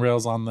Ruby on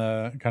Rails on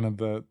the kind of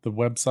the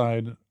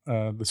website.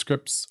 The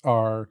scripts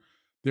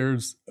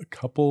there's a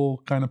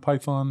couple kind of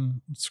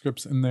Python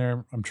scripts in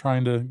there. I'm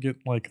trying to get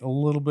like a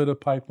little bit of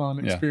Python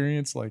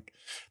experience. Like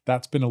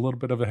that's been a little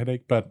bit of a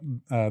headache, but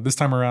this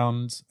time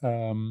around,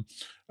 I'm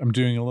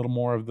doing a little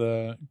more of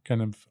the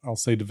kind of, I'll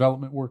say,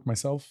 development work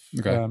myself,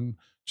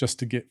 just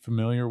to get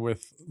familiar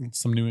with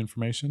some new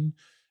information.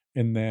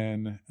 And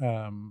then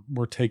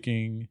we're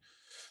taking,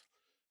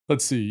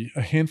 let's see,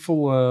 a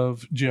handful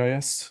of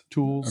GIS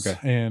tools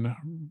and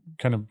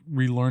kind of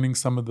relearning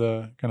some of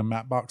the kind of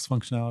Mapbox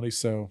functionality.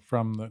 So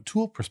from the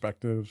tool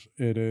perspective,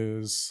 it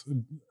is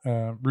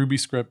Ruby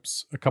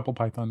scripts, a couple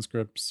Python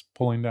scripts,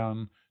 pulling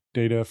down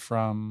data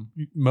from,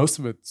 most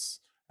of it's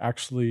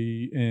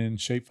actually in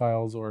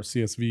shapefiles or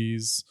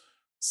CSVs,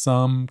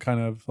 some kind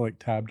of like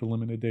tab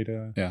delimited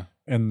data. Yeah.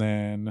 And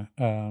then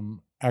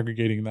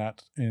aggregating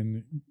that.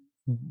 And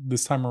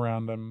this time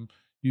around, I'm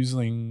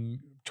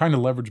trying to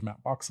leverage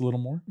Mapbox a little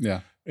more.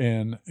 Yeah.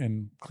 And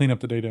clean up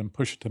the data and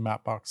push it to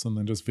Mapbox and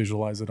then just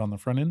visualize it on the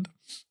front end.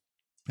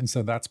 And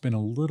so that's been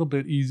a little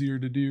bit easier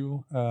to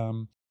do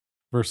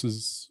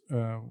versus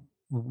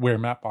where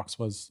Mapbox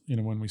was,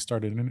 when we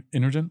started in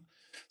Intergent.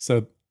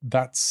 So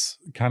that's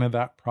kind of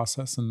that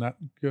process, and that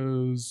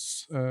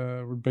goes.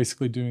 We're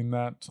basically doing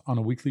that on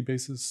a weekly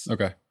basis.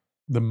 Okay.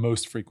 The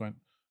most frequent.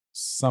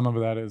 Some of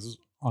that is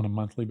on a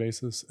monthly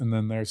basis, and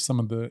then there's some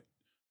of the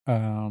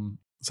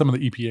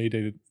EPA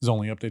data is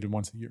only updated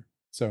once a year.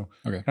 So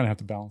okay, kind of have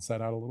to balance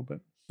that out a little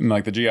bit. And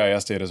like the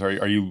GIS data,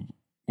 are you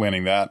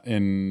landing that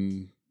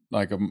in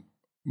like a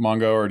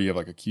Mongo, or do you have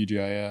like a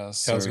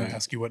QGIS? I was going to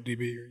ask you what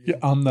DB you're using.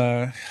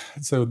 Yeah,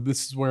 so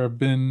this is where I've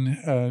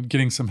been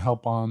getting some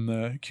help on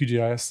the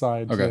QGIS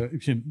side. Okay.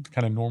 Can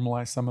kind of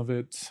normalize some of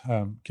it.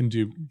 Can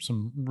do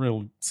some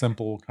real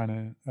simple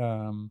kind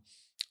of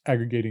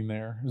aggregating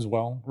there as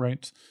well,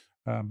 right?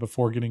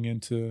 Before getting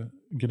into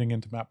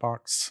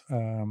Mapbox.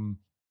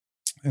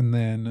 And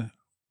then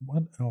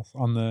what else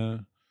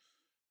I'm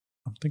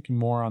thinking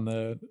more on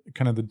the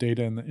kind of the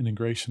data and the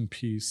integration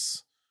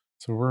piece.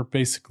 So we're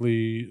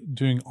basically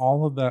doing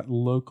all of that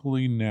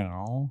locally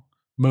now,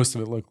 most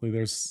of it locally.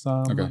 There's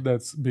some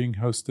that's being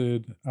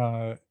hosted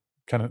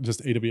kind of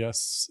just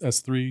AWS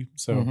S3.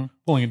 So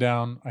pulling it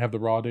down, I have the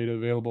raw data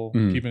available,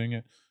 keeping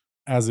it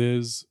as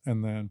is,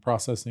 and then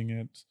processing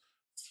it.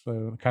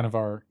 So kind of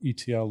our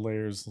ETL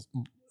layers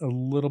a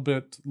little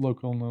bit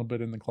local and a little bit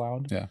in the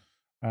cloud. Yeah.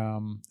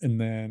 And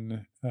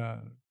then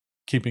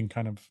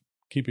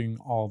keeping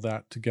all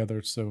that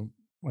together so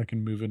I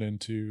can move it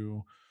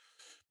into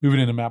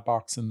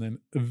Mapbox, and then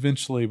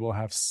eventually we'll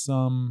have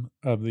some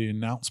of the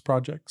announced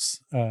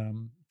projects.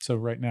 So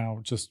right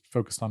now just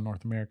focused on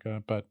North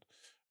America, but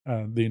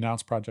the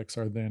announced projects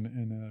are then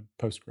in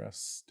a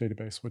Postgres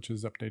database, which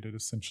is updated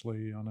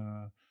essentially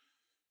on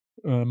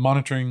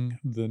monitoring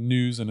the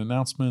news and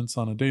announcements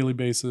on a daily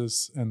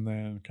basis, and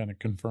then kind of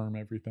confirm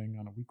everything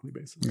on a weekly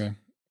basis. Okay.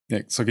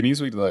 Yeah. So can you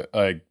speak to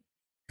that?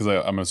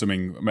 Because I'm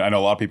assuming, I know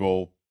a lot of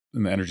people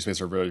in the energy space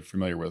are very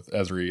familiar with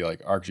Esri,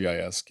 like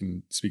ArcGIS.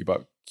 Can speak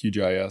about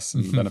QGIS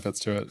and the benefits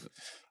to it?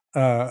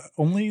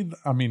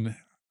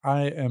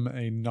 I am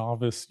a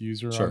novice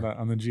user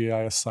on the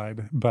GIS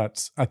side,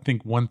 but I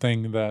think one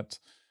thing that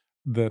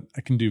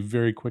I can do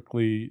very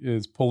quickly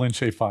is pull in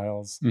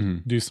shapefiles,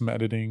 do some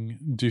editing,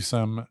 do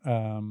some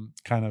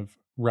kind of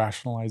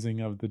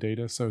rationalizing of the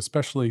data. So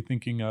especially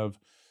thinking of,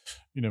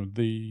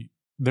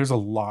 there's a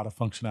lot of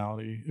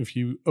functionality. If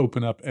you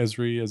open up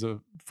Esri as a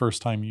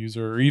first time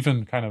user, or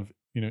even kind of,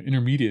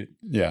 intermediate,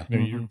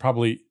 you're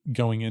probably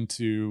going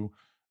into,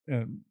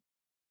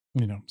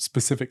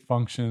 specific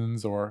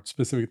functions or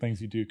specific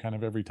things you do kind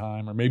of every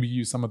time, or maybe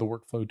use some of the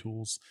workflow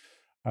tools.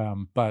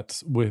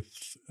 But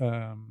with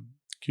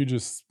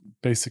QGIS,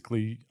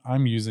 basically,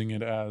 I'm using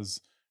it as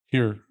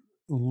here,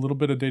 a little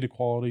bit of data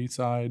quality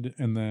side.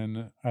 And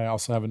then I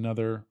also have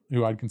another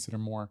who I'd consider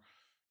more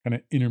kind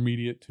of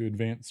intermediate to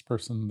advanced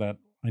person that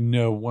I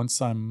know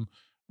once I'm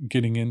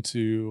getting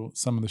into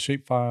some of the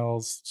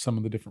shapefiles, some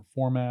of the different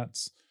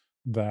formats,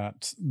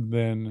 that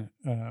then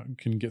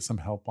can get some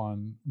help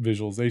on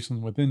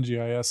visualization within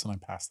GIS, and I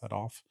pass that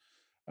off.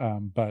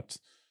 But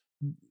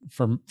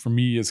for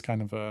me, as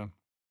kind of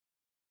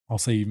I'll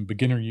say even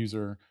beginner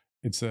user,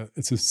 it's a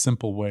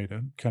simple way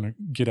to kind of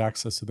get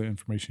access to the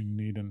information you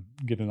need and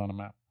get it on a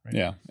map. Right?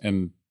 Yeah,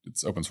 and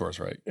it's open source,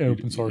 right?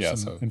 Open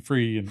source and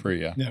free,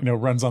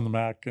 and runs on the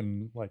Mac,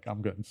 and like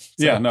I'm good. So,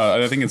 yeah,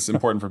 no, I think it's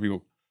important for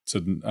people to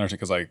understand,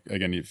 because like,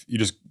 again, if you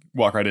just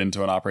walk right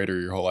into an operator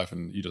your whole life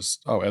and you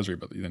just, Esri,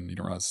 but then you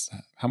don't realize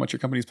how much your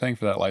company's paying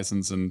for that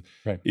license. And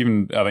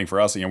even I think for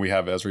us, we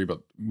have Esri, but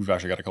we've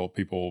actually got a couple of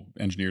people,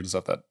 engineers and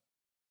stuff that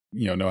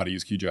know how to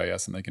use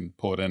QGIS, and they can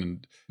pull it in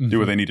and do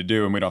what they need to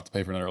do, and we don't have to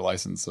pay for another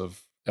license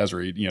of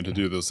Esri, to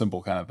do those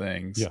simple kind of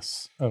things.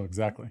 Yes. Oh,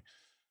 exactly.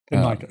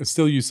 And I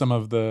still use some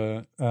of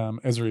the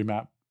Esri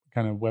map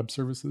kind of web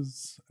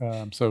services.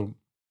 So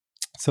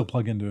still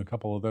plug into a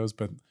couple of those,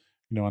 but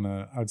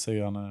I'd say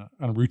on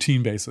a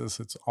routine basis,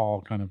 it's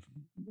all kind of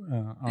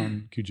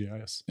on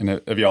QGIS. And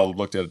have y'all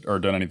looked at or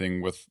done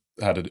anything with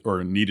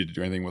needed to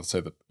do anything with,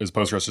 say, is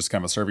Postgres just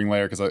kind of a serving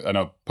layer? Because I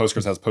know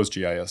Postgres has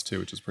PostGIS too,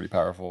 which is pretty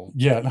powerful.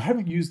 Yeah, and I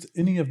haven't used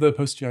any of the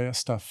PostGIS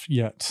stuff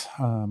yet.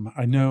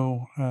 I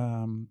know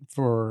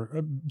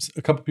for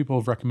a couple of people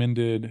have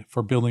recommended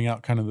for building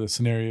out kind of the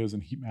scenarios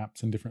and heat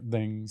maps and different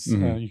things.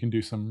 You can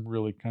do some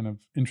really kind of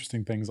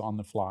interesting things on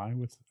the fly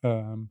with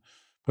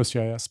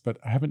PostGIS, but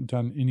I haven't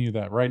done any of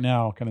that. Right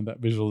now, kind of that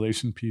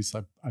visualization piece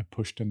I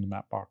pushed into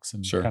Mapbox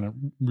and kind of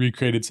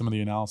recreated some of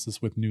the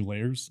analysis with new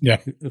layers.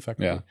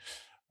 Effectively.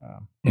 Yeah.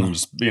 And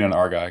just being an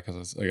R guy,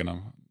 because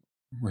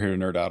we're here to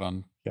nerd out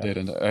on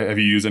data. Have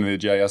you used any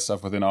of the GIS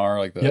stuff within R,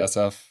 like the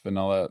SF and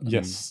all that?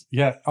 Yes.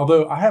 Yeah.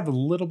 Although I have a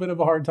little bit of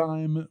a hard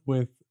time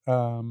with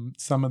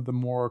some of the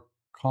more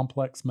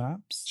complex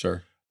maps.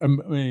 Sure.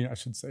 I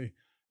should say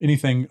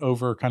anything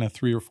over kind of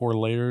 3 or 4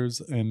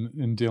 layers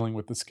and dealing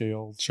with the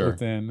scales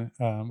within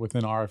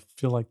R. I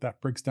feel like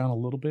that breaks down a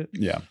little bit.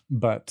 Yeah.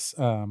 But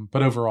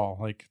overall,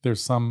 like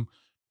there's some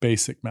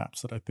basic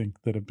maps that I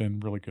think that have been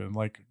really good,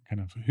 like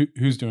kind of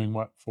who's doing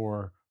what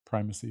for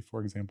primacy,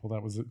 for example.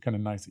 That was a kind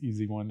of nice,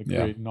 easy one to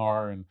create in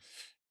R, and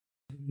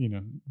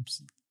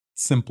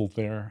simple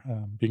there,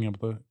 being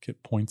able to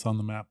get points on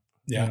the map.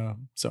 Yeah.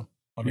 So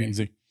I mean,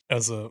 easy.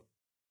 As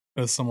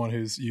someone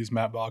who's used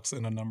Mapbox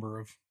in a number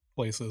of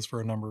places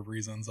for a number of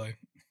reasons, I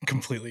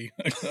completely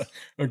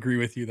agree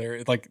with you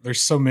there. Like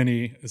there's so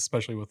many,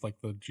 especially with like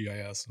the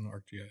GIS and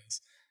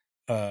ArcGIS,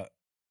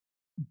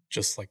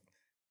 just like,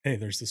 hey,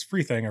 there's this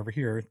free thing over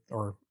here,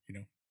 or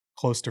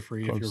close to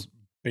free if you're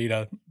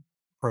beta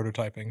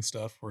prototyping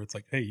stuff, where it's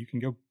like, hey, you can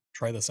go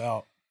try this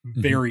out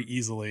very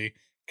easily,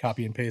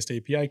 copy and paste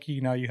API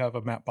key. Now you have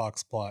a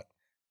Mapbox plot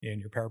in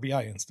your Power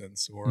BI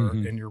instance or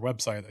in your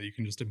website that you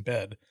can just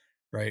embed,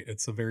 right?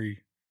 It's a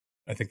very,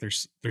 I think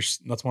there's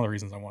that's one of the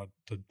reasons I wanted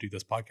to do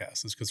this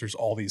podcast, is because there's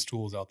all these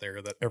tools out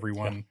there that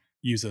everyone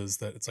uses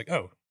that it's like,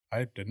 oh,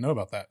 I didn't know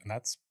about that. And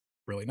that's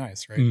really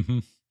nice, right?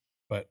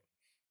 But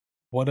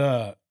what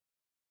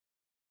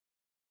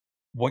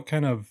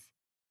kind of,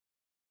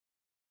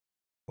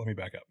 let me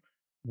back up.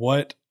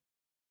 I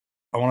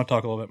want to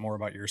talk a little bit more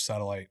about your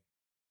satellite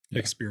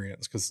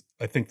experience, because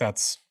I think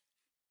that's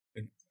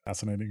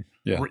fascinating.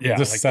 Yeah.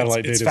 Just like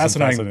satellite data it's is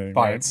fascinating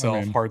by right?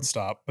 itself, hard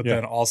stop. But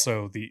then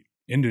also the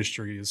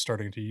industry is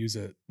starting to use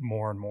it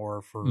more and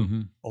more for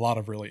a lot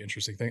of really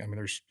interesting things. I mean,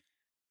 there's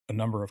a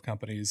number of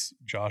companies.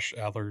 Josh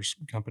Adler's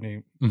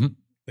company,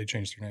 they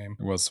changed their name.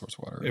 It was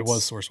SourceWater. It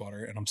was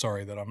SourceWater, and I'm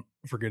sorry that I'm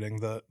forgetting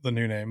the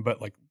new name,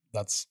 but like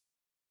that's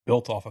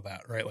built off of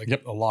that, right? Like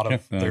a lot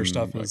of their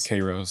stuff is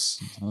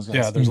Kairos.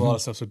 Yeah, there's a lot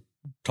of stuff. So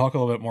talk a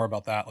little bit more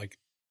about that. Like,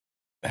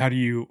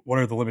 what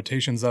are the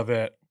limitations of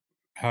it?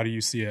 How do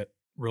you see it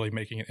really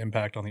making an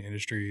impact on the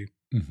industry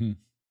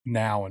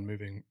now and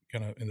moving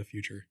kind of in the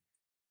future?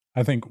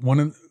 I think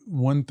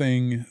one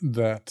thing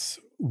that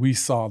we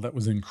saw that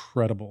was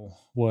incredible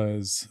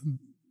was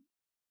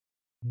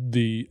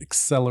the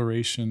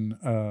acceleration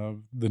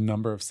of the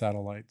number of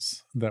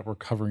satellites that were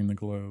covering the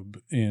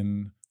globe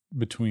in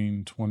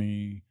between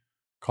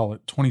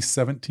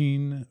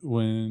 2017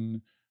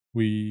 when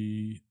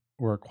we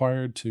were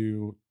acquired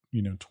to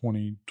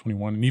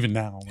 2021, and even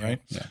now, right?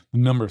 Yeah. The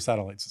number of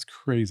satellites is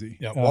crazy.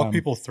 Yeah. Walk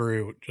people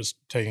through, just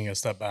taking a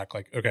step back,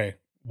 like, okay,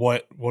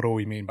 what do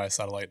we mean by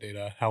satellite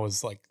data?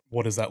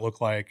 What does that look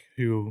like?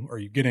 Who are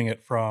you getting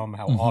it from?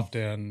 How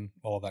often?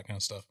 All of that kind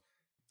of stuff.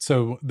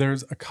 So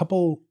there's a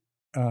couple,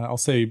 I'll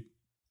say,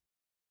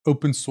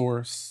 open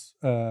source,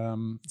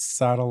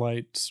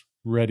 satellite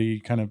ready,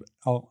 kind of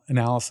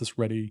analysis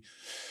ready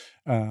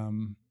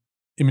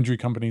imagery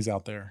companies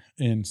out there.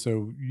 And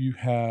so you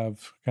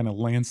have kind of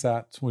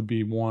Landsat would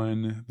be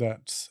one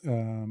that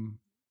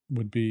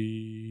would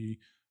be,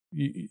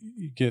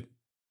 you get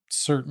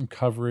certain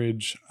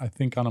coverage, I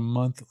think on a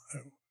month. So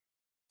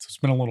it's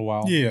been a little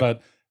while,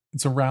 but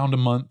it's around a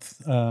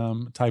month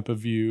type of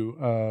view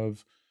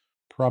of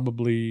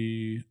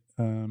probably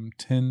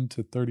 10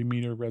 to 30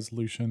 meter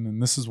resolution.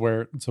 And this is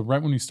where, so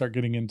right when you start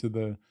getting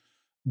into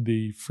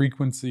the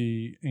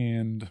frequency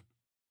and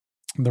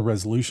the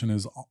resolution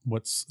is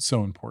what's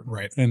so important,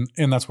 right?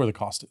 And that's where the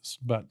cost is.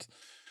 But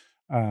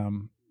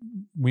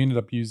we ended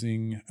up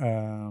using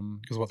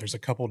because there's a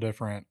couple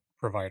different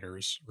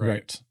providers,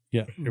 right?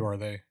 Yeah. Who are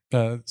they?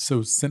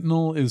 So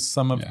Sentinel is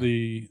some of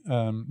the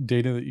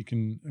data that you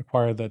can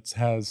acquire that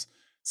has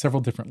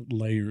several different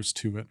layers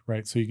to it,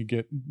 right? So you can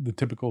get the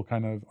typical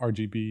kind of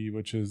RGB,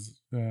 which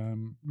is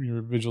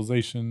your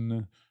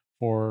visualization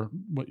for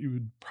what you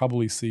would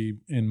probably see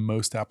in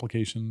most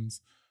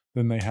applications.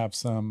 Then they have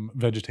some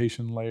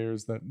vegetation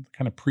layers that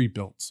kind of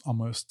pre-built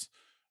almost.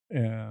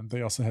 And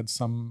they also had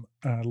some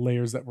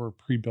layers that were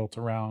pre-built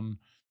around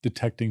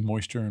detecting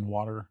moisture and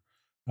water.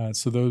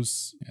 So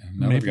those...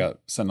 now we've got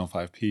Sentinel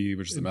 5P,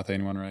 which is the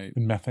methane one, right?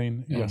 And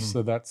methane, yes.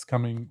 So that's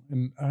coming.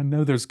 And I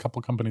know there's a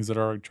couple companies that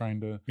are already trying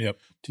to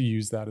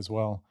use that as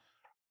well.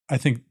 I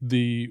think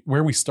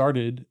where we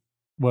started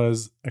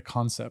was a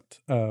concept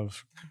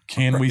of,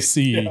 can we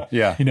see... that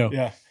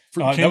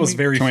was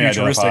very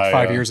futuristic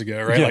 5 years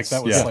ago, right? Yes, like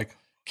that was like,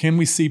 can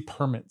we see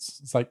permits?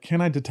 It's like, can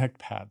I detect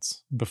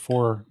pads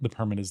before the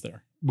permit is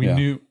there? We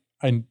knew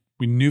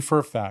for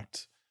a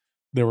fact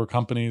there were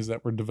companies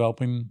that were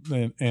developing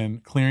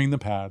and clearing the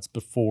pads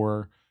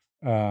before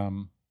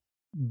any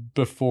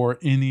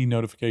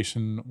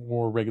notification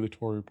or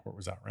regulatory report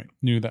was out, right?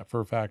 Knew that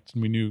for a fact,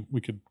 and we knew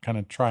we could kind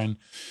of try and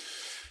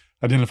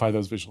identify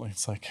those visually.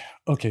 It's like,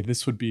 okay,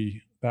 that would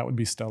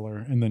be stellar.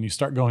 And then you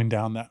start going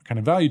down that kind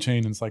of value chain,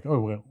 and it's like, oh,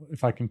 well,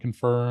 if I can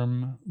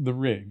confirm the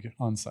rig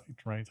on site,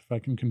 right? If I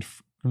can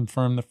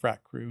confirm the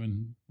frac crew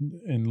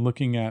and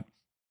looking at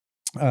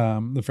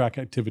the frac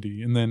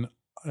activity, and then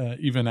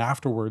even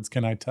afterwards,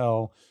 can I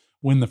tell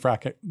when the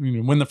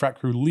frac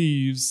crew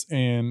leaves,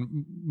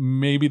 and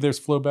maybe there's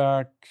flow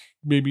back,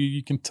 maybe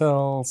you can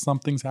tell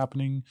something's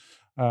happening,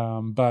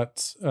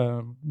 but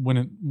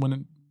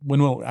when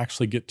we'll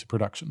actually get to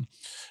production.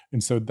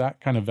 And so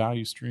that kind of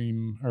value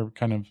stream or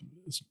kind of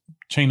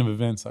chain of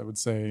events, I would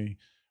say,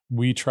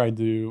 we tried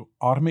to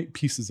automate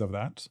pieces of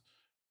that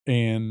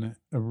and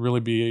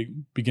really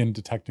begin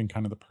detecting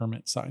kind of the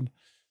permit side.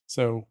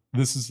 So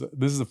this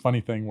is a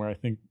funny thing where I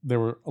think there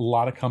were a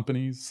lot of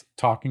companies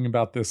talking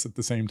about this at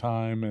the same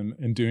time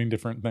and doing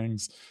different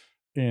things.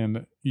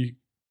 And you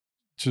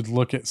should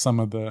look at some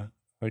of the,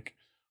 like,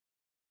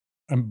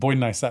 and Boyd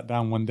and I sat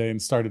down one day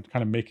and started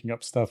kind of making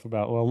up stuff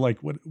about, well, like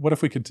what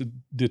if we could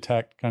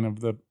detect kind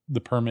of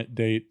the permit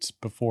dates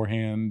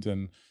beforehand,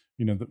 and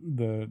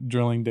the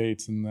drilling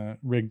dates and the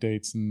rig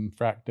dates and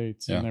frac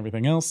dates and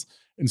everything else,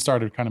 and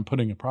started kind of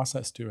putting a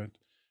process to it.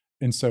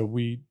 And so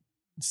we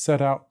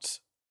set out,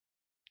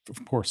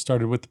 of course,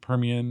 started with the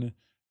Permian,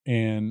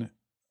 and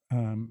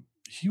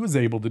he was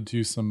able to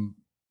do some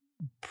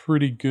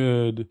pretty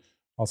good,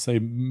 I'll say,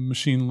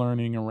 machine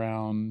learning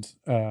around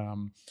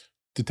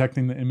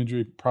detecting the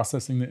imagery,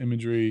 processing the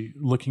imagery,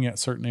 looking at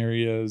certain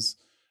areas,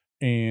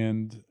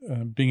 and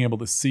being able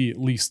to see at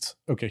least,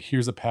 okay,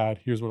 here's a pad,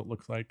 here's what it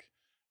looks like.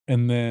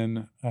 And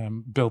then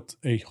built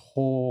a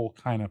whole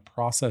kind of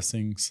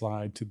processing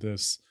slide to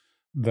this,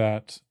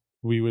 that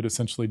we would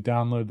essentially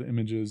download the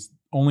images,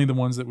 only the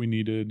ones that we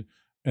needed,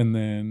 and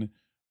then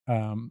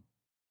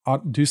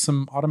do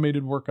some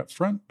automated work up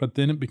front, but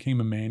then it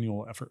became a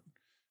manual effort.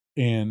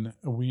 And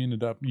we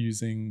ended up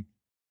using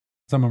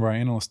some of our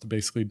analysts to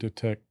basically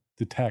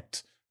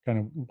detect kind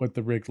of what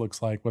the rig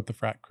looks like, what the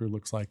frac crew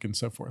looks like, and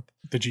so forth.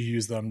 Did you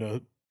use them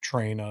to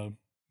train a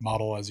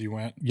model as you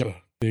went? Yep.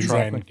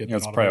 Try and get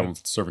it's probably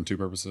serving two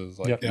purposes.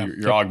 Like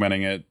you're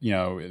augmenting it,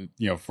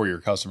 for your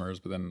customers,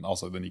 but then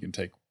also then you can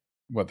take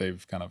what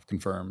they've kind of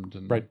confirmed.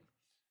 And right.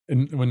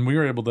 And when we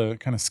were able to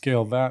kind of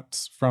scale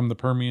that from the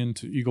Permian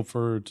to Eagle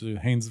Ford to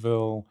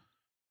Haynesville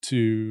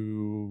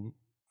to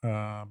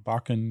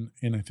Bakken,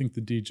 and I think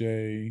the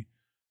DJ,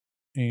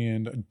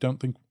 and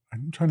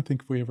I'm trying to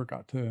think if we ever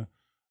got to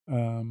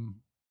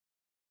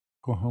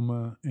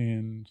Oklahoma,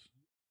 and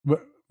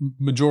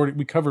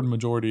we covered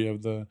majority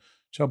of the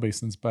shale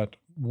basins, but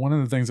one of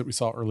the things that we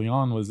saw early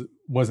on was it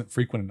wasn't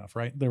frequent enough,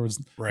 right? There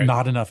was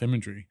not enough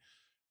imagery.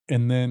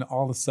 And then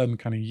all of a sudden,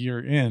 kind of year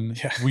in,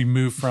 we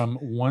moved from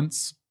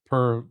once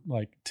per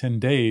like 10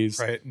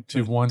 days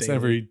to once daily,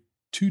 every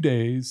 2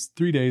 days,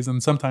 3 days,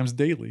 and sometimes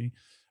daily,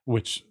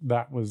 which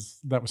that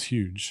was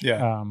huge.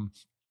 Yeah.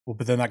 Well,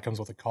 but then that comes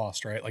with a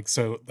cost, right? Like,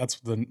 so that's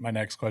my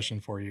next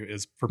question for you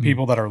is for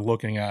people that are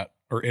looking at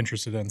or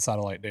interested in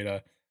satellite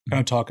data, kind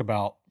of talk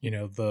about,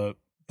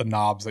 the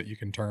knobs that you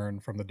can turn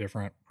from the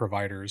different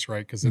providers,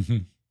 right? Because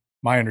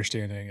my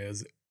understanding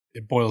is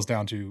it boils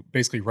down to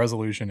basically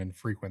resolution and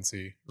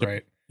frequency,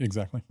 right?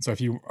 Exactly. So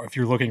if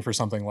you're looking for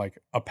something like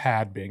a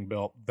pad being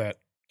built that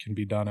can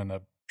be done in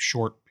a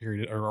short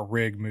period, or a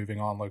rig moving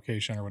on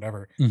location or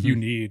whatever, you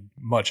need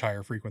much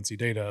higher frequency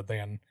data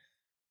than,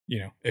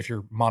 if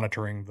you're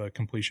monitoring the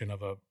completion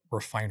of a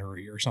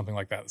refinery or something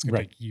like that. It's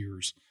going to take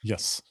years.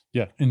 Yes.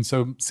 Yeah. And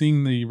so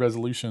seeing the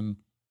resolution,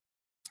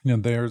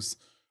 there's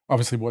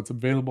obviously what's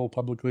available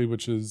publicly,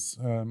 which is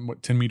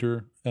 10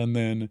 meter, and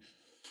then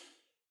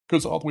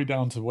goes all the way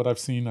down to what I've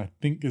seen, I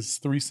think is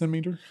 3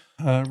 centimeter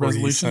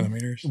resolution,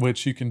 centimeters,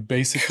 which you can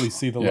basically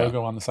see the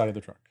logo on the side of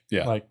the truck.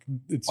 Yeah. Like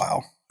it's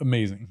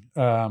amazing.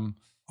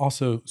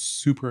 Also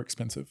super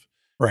expensive.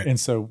 Right. And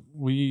so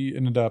we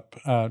ended up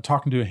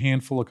talking to a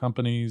handful of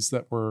companies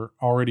that were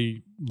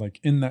already like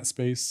in that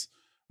space.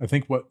 I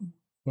think what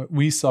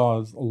we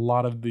saw is a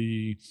lot of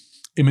the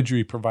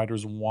imagery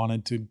providers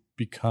wanted to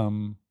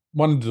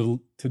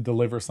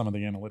deliver some of the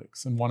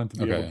analytics and wanted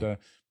to be able to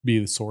be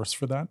the source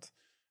for that,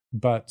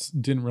 but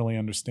didn't really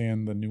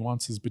understand the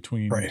nuances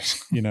between,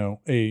 that's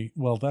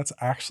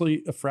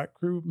actually a frac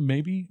crew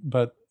maybe,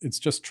 but it's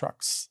just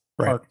trucks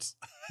parked.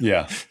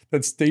 Yeah.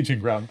 That's staging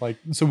ground. Like,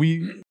 so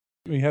we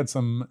had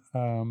some,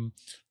 we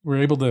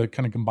were able to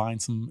kind of combine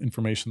some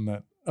information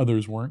that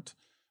others weren't,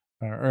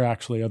 or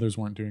actually others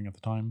weren't doing at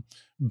the time,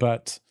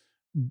 but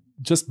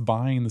just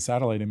buying the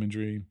satellite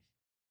imagery,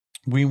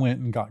 we went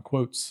and got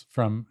quotes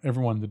from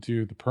everyone to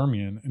do the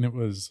Permian, and it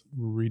was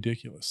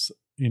ridiculous.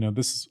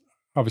 This is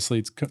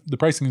obviously the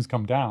pricing has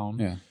come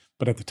down,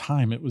 but at the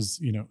time it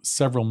was,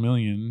 several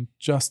million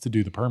just to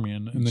do the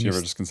Permian. And then you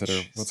ever just consider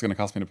what's going to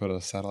cost me to put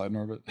a satellite in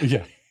orbit?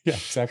 Yeah,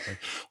 exactly.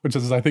 Which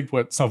is, I think,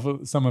 what some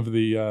of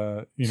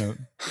the,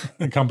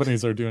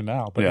 companies are doing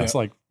now, but it's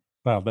like,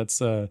 wow, that's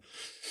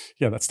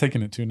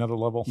taking it to another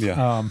level.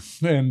 Yeah.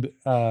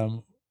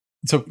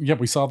 So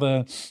we saw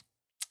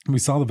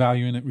the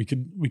value in it.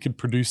 We could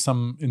produce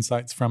some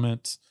insights from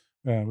it.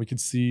 We could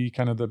see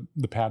kind of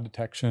the pad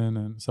detection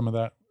and some of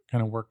that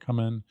kind of work come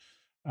in.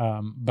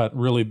 But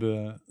really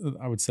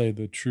I would say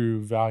the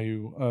true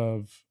value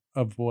of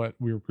what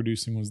we were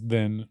producing was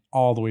then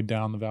all the way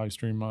down the value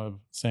stream of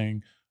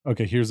saying,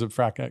 okay, here's a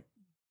frac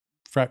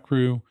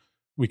crew.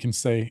 We can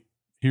say,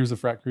 here's a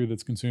frac crew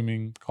that's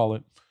consuming, call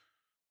it,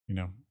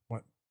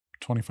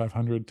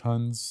 2,500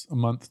 tons a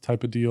month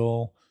type of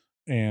deal,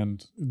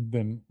 and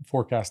then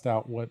forecast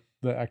out what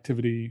the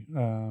activity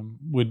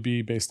would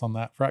be based on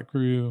that frac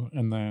crew,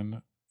 and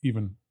then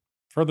even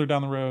further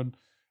down the road?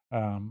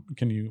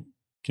 Can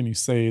you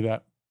say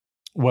that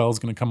well is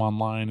going to come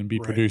online and be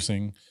Right.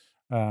 producing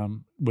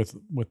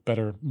with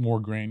better, more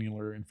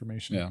granular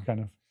information? Yeah.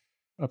 Kind of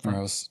up I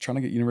front. was trying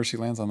to get university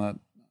lands on that.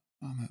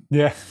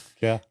 Yeah.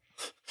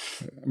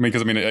 I mean,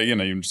 because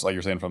even just like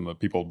you're saying, from the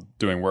people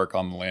doing work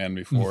on the land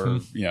before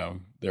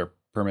they're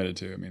permitted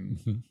to. I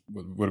mean,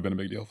 would have been a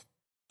big deal.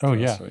 Oh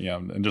yeah. So,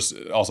 and just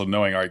also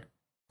knowing, like,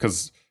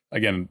 because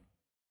again,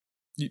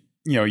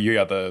 you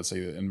got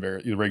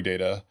the rig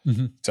data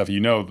stuff,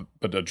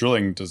 but the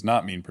drilling does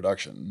not mean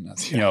production.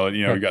 That's,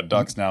 you got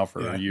ducks now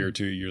for a year or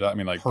 2 years. I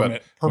mean, like,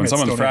 but when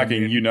someone's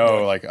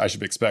fracking, like, I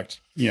should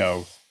expect,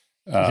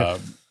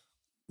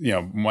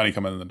 money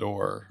coming in the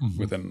door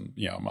within,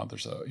 a month or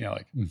so,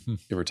 like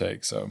give or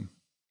take. So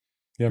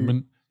yeah, but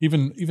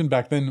even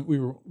back then we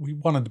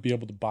wanted to be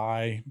able to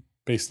buy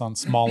based on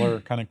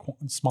smaller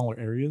smaller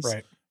areas.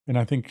 Right. And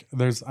I think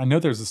there's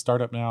a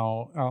startup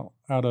now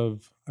out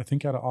of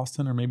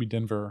Austin or maybe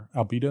Denver,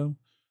 Albedo,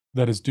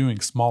 that is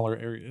doing smaller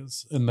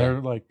areas, and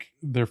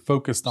they're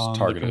focused on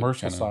the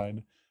commercial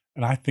side.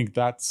 And I think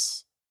that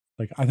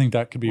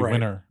could be a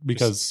winner,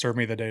 because just serve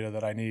me the data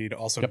that I need.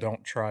 Also,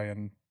 don't try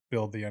and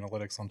build the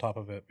analytics on top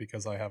of it,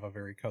 because I have a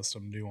very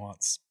custom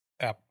nuance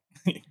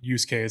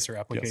use case or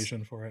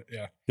application for it.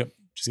 Yeah. Yep.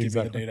 Just give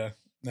me the data.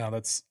 Now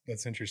that's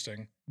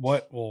interesting.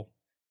 So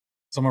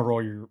I'm gonna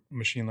roll your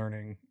machine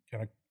learning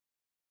kind of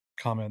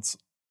comments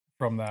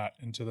from that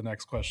into the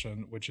next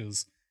question, which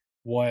is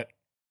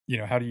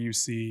how do you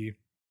see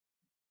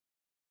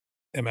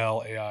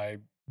ML, AI,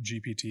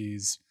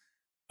 GPTs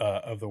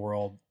of the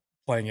world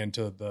playing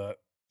into the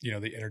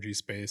the energy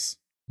space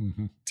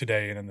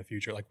today and in the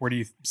future? Like, where do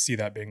you see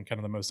that being kind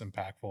of the most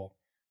impactful?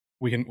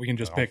 We can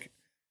just pick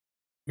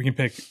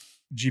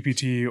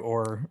GPT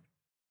or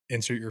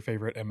insert your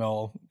favorite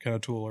ML kind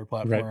of tool or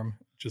platform,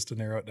 just to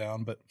narrow it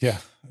down. But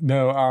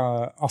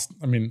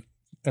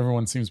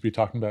everyone seems to be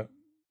talking about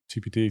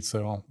GPT,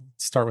 so I'll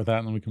start with that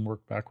and then we can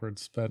work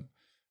backwards. But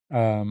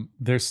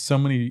there's so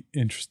many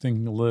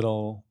interesting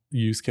little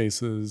use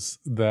cases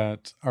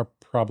that are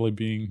probably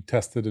being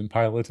tested and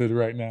piloted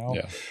right now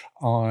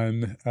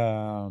on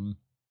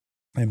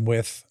and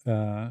with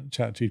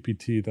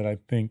ChatGPT, that I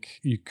think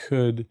you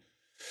could,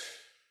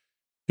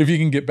 if you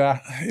can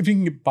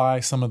get by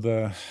some of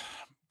the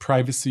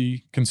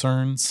privacy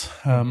concerns,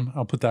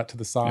 I'll put that to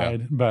the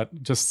side,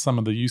 but just some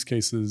of the use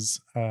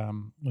cases,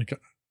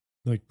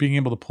 like being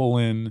able to pull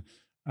in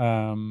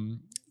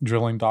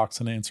drilling docs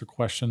and answer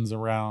questions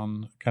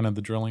around kind of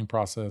the drilling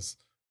process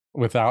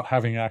without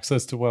having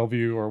access to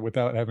WellView or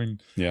without having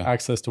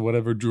access to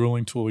whatever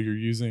drilling tool you're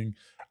using.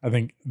 I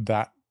think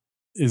that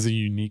is a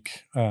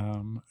unique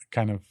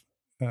kind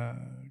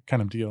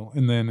of deal.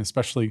 And then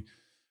especially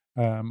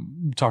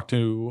talked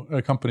to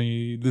a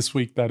company this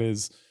week that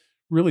is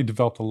really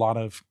developed a lot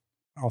of,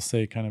 I'll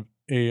say, kind of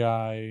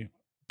AI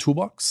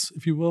toolbox,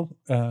 if you will,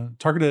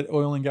 targeted at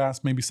oil and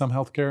gas, maybe some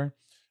healthcare,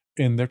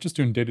 and they're just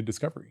doing data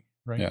discovery,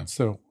 right? Yeah.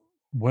 So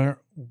what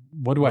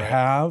do I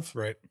have?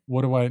 Right.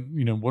 What do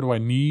I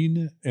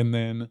need? And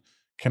then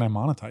can I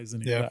monetize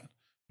any of that?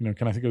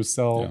 Can I go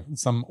sell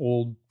some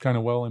old kind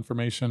of well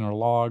information or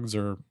logs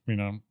or,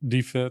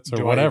 defits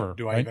or whatever?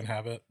 Do I even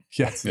have it?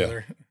 Yes.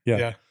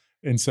 Yeah.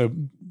 And so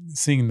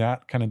seeing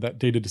that kind of that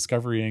data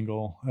discovery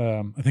angle,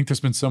 I think there's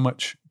been so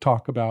much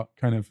talk about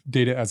kind of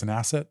data as an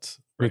asset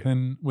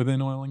within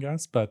oil and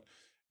gas, but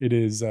it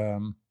is,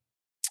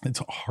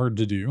 it's hard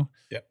to do.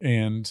 Yeah.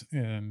 And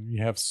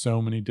you have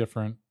so many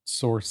different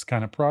source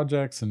kind of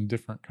projects and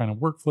different kind of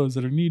workflows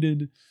that are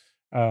needed.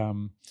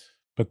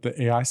 But the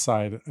AI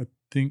side, I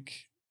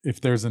think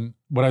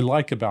what I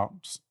like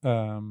about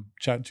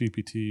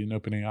ChatGPT and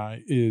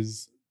OpenAI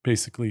is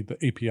basically the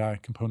API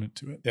component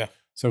to it. Yeah.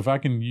 So if I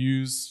can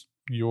use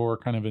your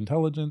kind of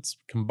intelligence,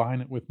 combine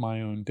it with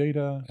my own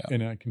data,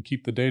 and I can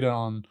keep the data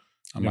on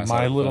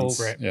my little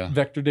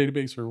vector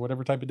database or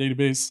whatever type of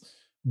database,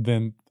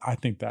 then I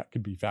think that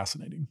could be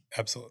fascinating.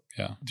 Absolutely.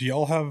 Yeah. Do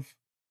y'all have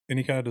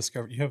any kind of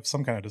you have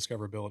some kind of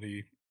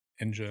discoverability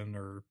engine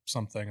or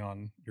something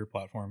on your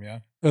platform? Yeah.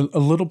 A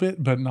little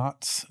bit, but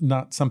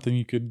not something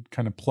you could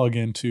kind of plug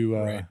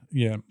into.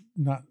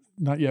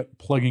 Not yet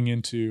plugging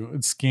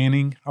into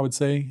scanning, I would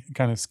say,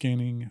 kind of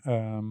scanning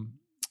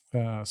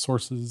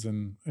sources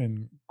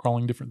and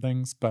crawling different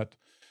things. But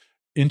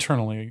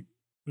internally,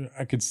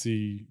 I could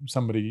see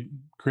somebody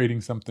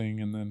creating something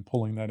and then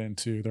pulling that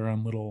into their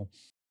own little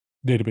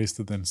database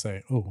to then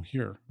say, oh,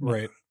 here,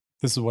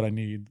 this is what I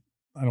need.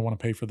 I don't want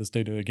to pay for this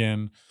data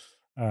again.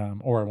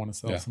 Or I want to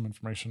sell some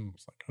information.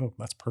 It's like, oh,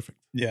 that's perfect.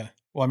 Yeah.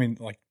 Well, I mean,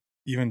 like,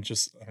 even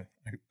just,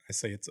 I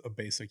say it's a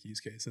basic use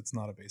case. It's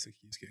not a basic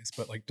use case,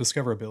 but like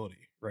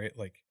discoverability, right?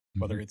 Like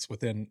whether it's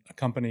within a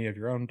company of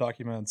your own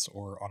documents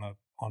or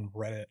on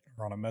Reddit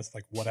or on a mess,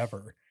 like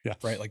whatever,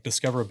 right? Like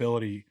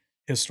discoverability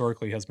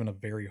historically has been a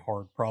very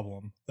hard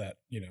problem that,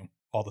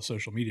 all the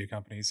social media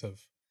companies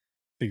have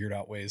figured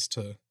out ways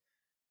to,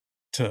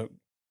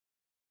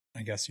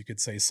 I guess you could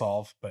say,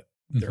 solve, but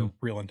their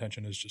real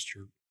intention is just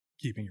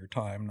keeping your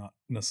time, not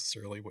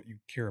necessarily what you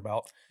care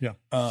about. Yeah.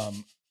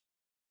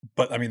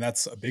 But I mean,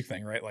 that's a big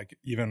thing, right? Like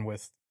even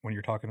with when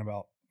you're talking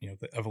about,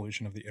 the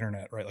evolution of the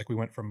internet, right? Like we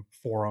went from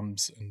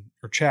forums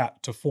or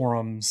chat to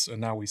forums,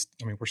 and now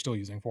we're still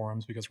using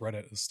forums because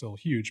Reddit is still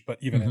huge. But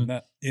even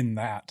in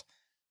that,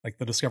 like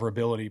the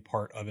discoverability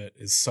part of it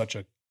is such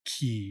a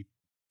key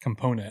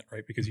component,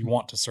 right? Because you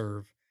want to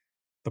serve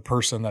the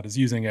person that is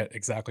using it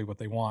exactly what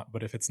they want.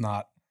 But if it's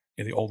not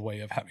the old way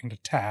of having to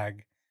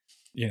tag,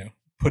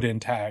 put in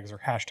tags or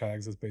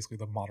hashtags is basically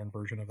the modern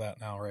version of that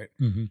now, right?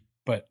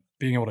 But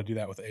being able to do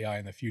that with AI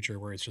in the future,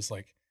 where it's just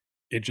like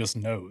it just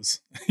knows,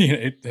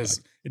 it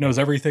knows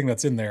everything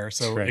that's in there,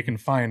 so it can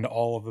find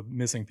all of the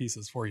missing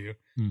pieces for you.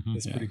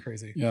 It's pretty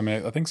crazy. Yeah, I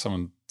mean, I think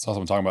someone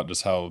talking about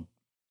just how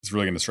it's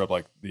really going to disrupt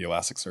like the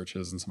Elastic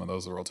searches and some of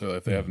those in the world too.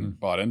 If they haven't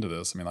bought into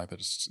this, I mean, like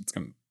it's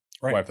going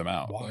to wipe them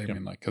out. I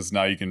mean, like because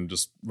now you can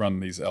just run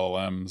these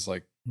LLMs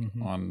like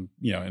on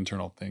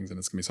internal things, and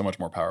it's going to be so much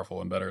more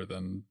powerful and better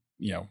than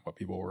what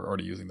people were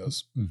already using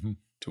those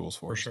tools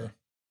for. For sure. So.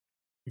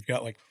 We've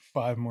got like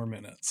 5 more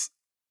minutes.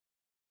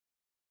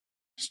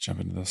 Just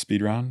jump into the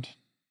speed round.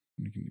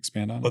 We can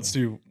expand on. Let's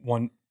do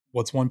one.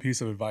 What's one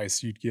piece of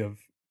advice you'd give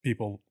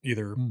people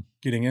either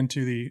getting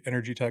into the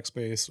energy tech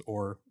space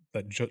or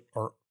that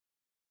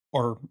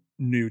are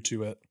new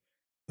to it?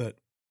 That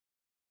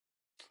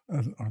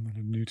are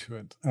new to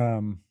it.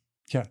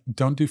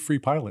 Don't do free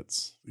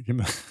pilots.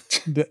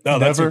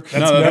 That's a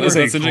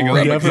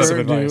great piece of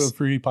advice. Do a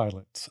free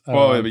pilot.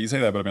 But you say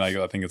that, but I mean,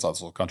 I think it's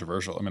also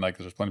controversial. I mean, like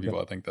there's plenty of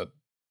people I think that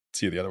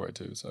see it the other way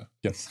too. So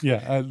yes,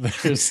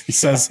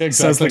 says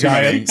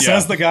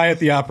the guy at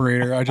the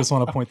operator. I just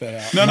want to point that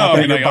out. No, I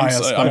mean, like,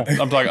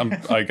 I'm talking.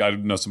 I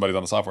know somebody's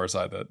on the software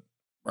side that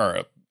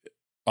are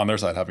on their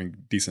side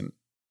having decent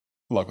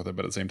luck with it,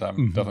 but at the same time,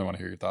 definitely want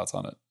to hear your thoughts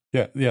on it.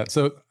 Yeah.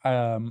 So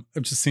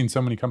I've just seen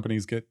so many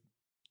companies get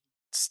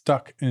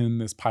stuck in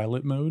this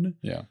pilot mode.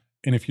 Yeah.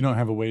 And if you don't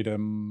have a way to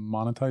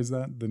monetize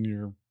that, then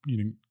you're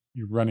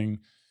running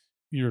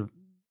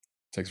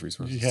takes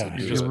resources. Yeah,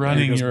 you're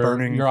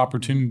running your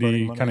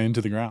opportunity kind of into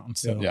the ground.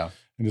 So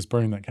and just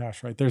burning that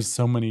cash, right? There's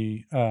so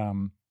many I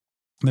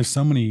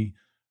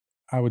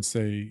would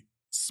say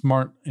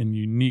smart and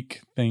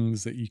unique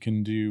things that you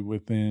can do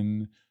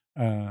within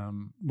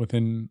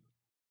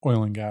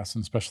oil and gas,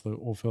 and especially the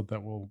oil field,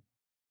 that will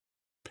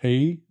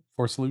pay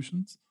for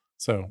solutions.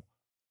 So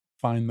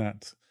find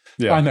that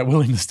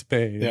willingness to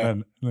pay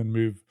and then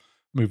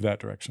move that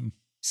direction.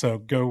 So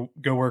go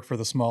work for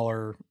the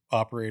smaller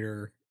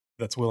operator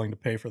that's willing to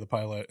pay for the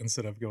pilot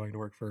instead of going to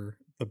work for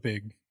the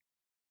big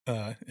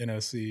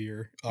NOC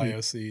or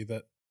IOC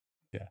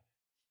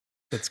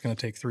that's going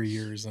to take 3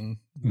 years and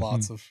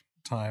lots of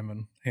time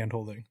and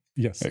hand-holding.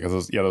 Yes.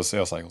 Because those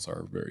sales cycles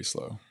are very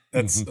slow.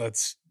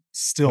 That's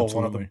still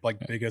one of the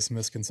biggest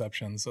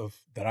misconceptions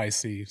that I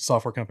see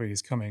software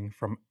companies coming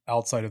from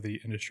outside of the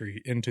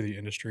industry into the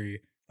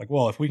industry. Like,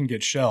 well, if we can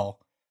get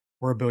Shell,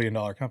 we're $1 billion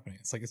company.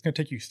 It's like, it's going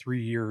to take you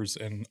 3 years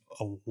and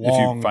a long time.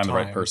 If you find the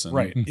right person.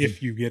 Right.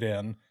 If you get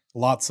in,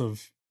 lots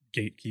of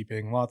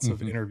gatekeeping, lots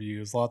of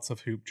interviews, lots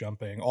of hoop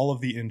jumping, all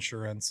of the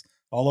insurance,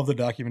 all of the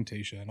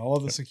documentation, all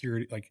of the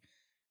security,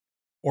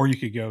 or you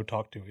could go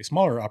talk to a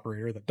smaller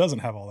operator that doesn't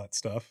have all that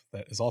stuff,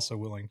 that is also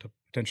willing to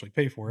potentially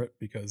pay for it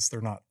because they're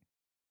not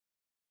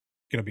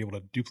going to be able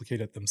to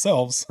duplicate it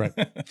themselves. Right.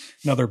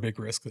 Another big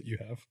risk that you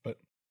have. But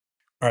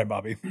all right,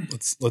 Bobby,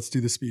 let's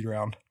do the speed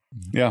round.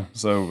 Yeah.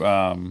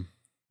 So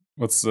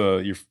what's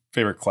your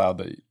favorite cloud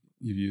that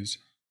you've used?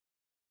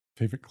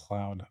 Favorite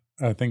cloud?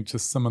 I think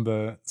just some of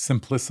the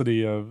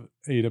simplicity of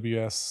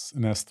AWS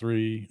and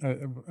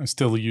S3. I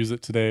still use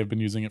it today. I've been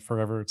using it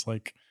forever. It's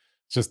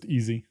just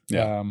easy.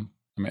 Yeah. I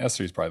mean,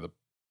 S3 is probably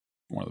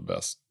one of the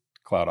best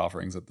cloud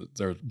offerings that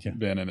there's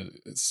been, and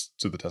it's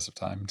to the test of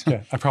time.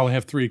 Yeah, I probably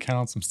have 3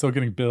 accounts. I'm still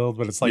getting billed,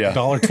 but it's like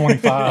 $1.25.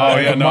 Oh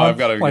yeah, no, I've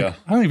got to. I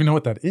don't even know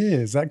what that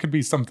is. That could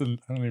be something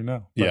I don't even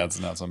know. But, it's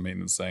not some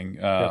maintenance thing.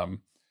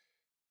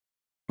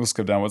 Let's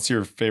go down. What's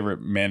your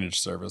favorite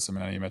managed service? I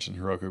mean, I know you mentioned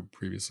Heroku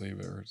previously,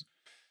 but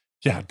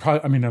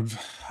probably. I mean,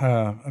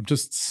 I've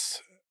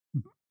just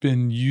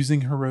been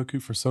using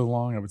Heroku for so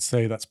long. I would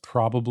say that's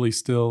probably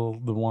still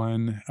the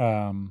one.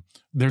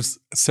 There's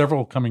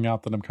several coming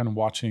out that I'm kind of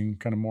watching,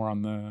 kind of more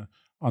on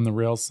the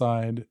Rails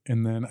side,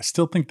 and then I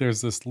still think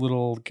there's this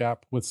little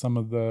gap with some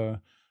of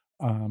the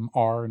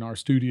R and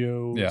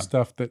RStudio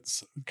stuff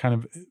that's kind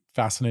of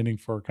fascinating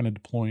for kind of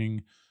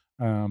deploying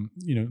some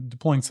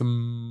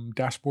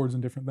dashboards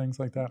and different things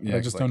like that. But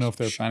I just don't know if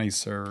they're Shiny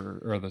Sir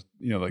or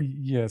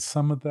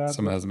some of that.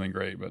 Some hasn't been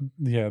great, but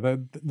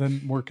that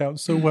didn't work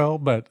out so well.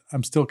 But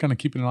I'm still kind of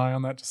keeping an eye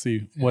on that to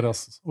see what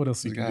else you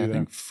can do there. I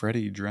think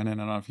Freddie Drennan.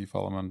 I don't know if you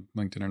follow him on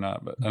LinkedIn or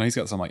not, but I know he's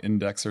got some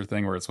indexer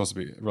thing where it's supposed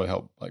to be really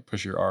help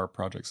push your R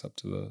projects up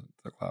to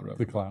the cloud.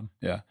 The cloud.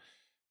 Yeah.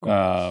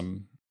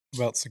 Cool.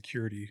 About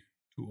security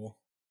tool.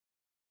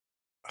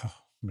 Oh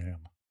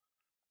man,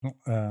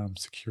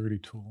 security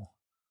tool.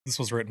 This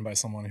was written by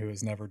someone who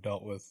has never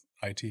dealt with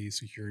IT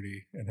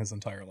security in his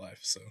entire life.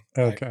 So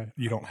Okay.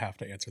 you don't have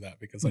to answer that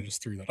because I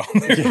just threw that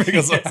on there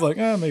because I was like,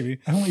 maybe.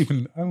 I don't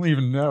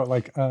even know.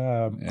 Like,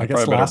 I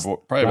guess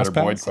probably a better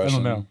Boyd question. I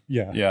don't know.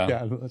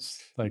 Yeah.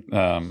 That's like,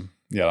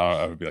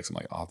 it would be like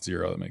something like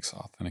Auth0 that makes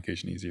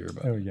authentication easier.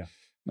 But oh yeah.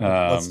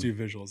 Let's do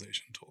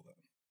visualization tool then.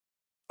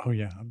 Oh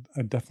yeah,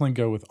 I'd definitely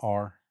go with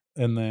R,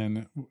 and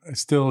then I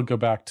still go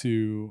back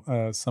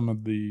to some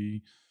of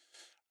the,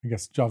 I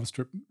guess,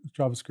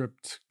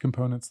 JavaScript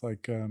components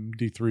like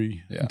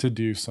D3 to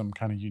do some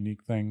kind of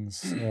unique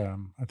things.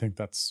 I think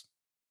that's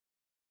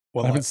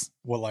what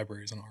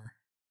libraries in R?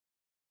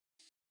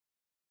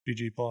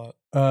 ggplot.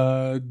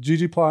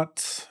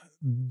 ggplot,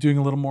 doing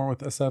a little more with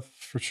SF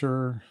for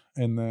sure,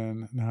 and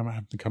then now I'm gonna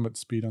have to come up to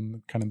speed on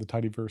the, kind of the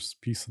tidyverse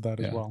piece of that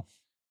as well.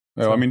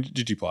 Well, so, I mean,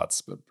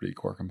 ggplot's a pretty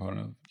core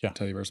component of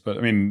tidyverse, but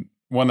I mean,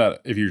 one that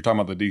if you're talking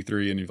about the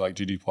D3 and you've like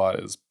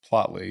ggplot is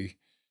Plotly.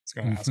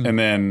 And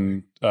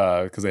then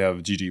because they have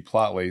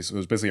ggplotly, so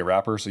it's basically a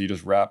wrapper, so you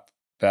just wrap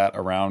that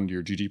around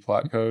your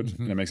ggplot code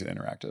and it makes it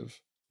interactive.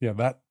 Yeah,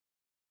 that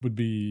would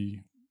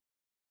be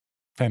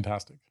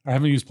fantastic. I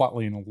haven't used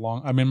Plotly in a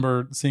long. I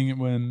remember seeing it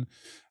when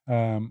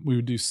we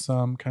would do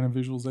some kind of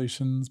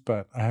visualizations,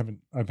 but I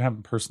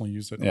haven't personally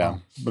used it. Yeah,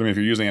 but I mean, if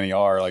you're using any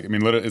R, like I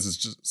mean, literally, it's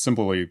just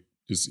simply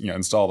just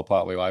install the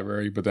Plotly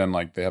library, but then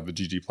like they have the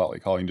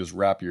ggplotly call, you just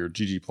wrap your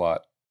ggplot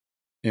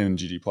in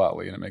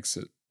ggplotly, and it makes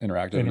it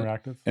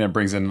interactive, and it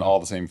brings in all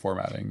the same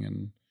formatting.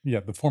 And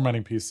the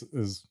formatting piece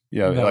is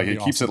like it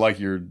keeps it like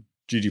your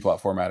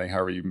ggplot formatting,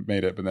 however you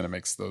made it, but then it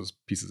makes those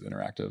pieces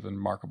interactive and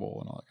markable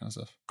and all that kind of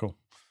stuff. Cool.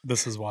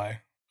 This is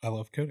why I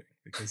love coding,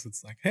 because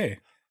it's like, hey,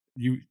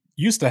 you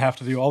used to have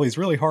to do all these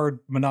really hard,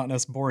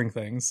 monotonous, boring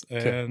things,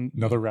 and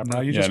another wrapper. Now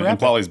you just wrap and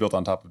Plotly's built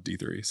on top of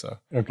D3, so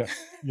okay,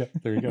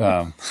 there you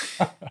go.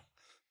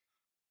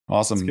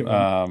 Awesome.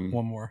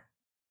 One more.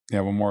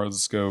 Yeah, one more.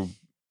 Let's go.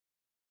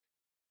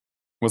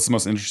 What's the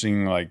most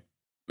interesting, like,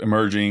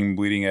 emerging,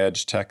 bleeding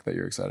edge tech that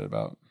you're excited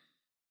about?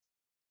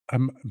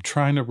 I'm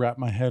trying to wrap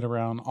my head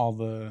around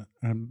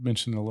I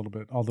mentioned a little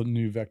bit, all the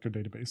new vector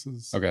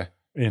databases. Okay.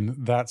 And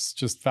that's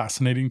just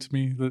fascinating to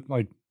me that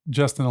like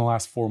just in the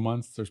last 4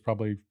 months, there's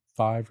probably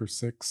 5 or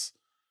 6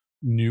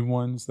 new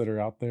ones that are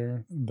out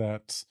there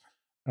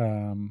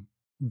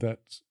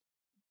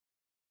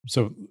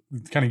so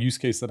the kind of use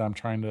case that I'm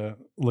trying to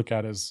look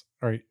at is,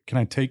 all right, can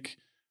I take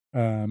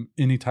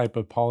any type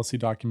of policy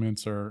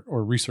documents or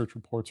research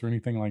reports or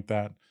anything like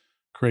that,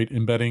 create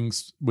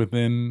embeddings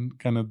within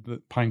kind of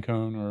the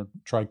Pinecone or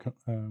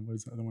what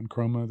is the other one,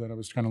 Chroma that I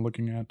was kind of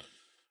looking at,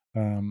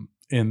 and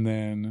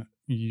then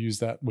use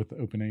that with the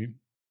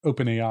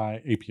OpenAI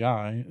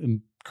API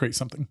and create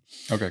something.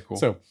 Okay, cool.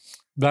 So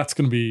that's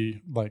going to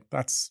be like,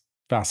 that's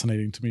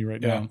fascinating to me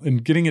right now.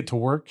 And getting it to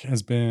work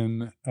has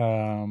been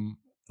a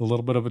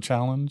little bit of a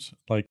challenge.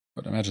 Like,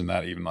 but imagine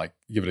that even like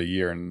give it a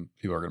year and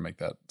people are going to make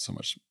that so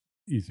much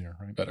easier,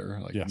 right? Better,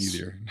 like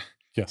easier.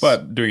 Yes.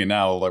 But doing it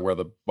now, like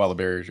while the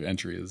barrier to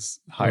entry is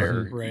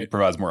higher, it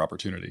provides more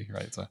opportunity,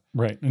 right? So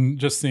and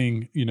just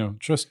seeing,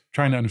 just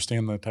trying to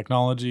understand the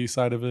technology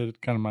side of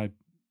it, kind of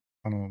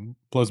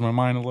blows my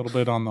mind a little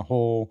bit on the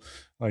whole,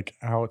 like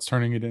how it's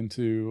turning it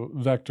into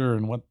vector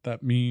and what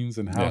that means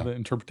and how the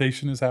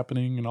interpretation is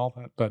happening and all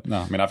that. But no,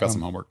 I mean, I've got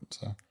some homework,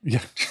 so yeah.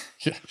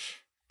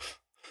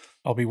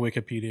 I'll be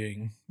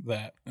Wikipediaing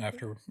that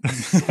after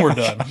we're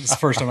done. It's the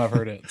first time I've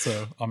heard it,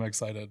 so I'm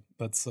excited.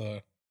 That's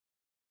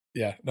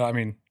no, I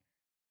mean,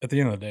 at the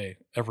end of the day,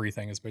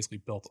 everything is basically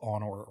built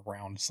on or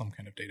around some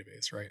kind of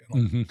database, right?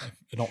 And like,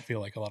 I don't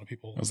feel like a lot of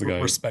people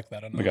respect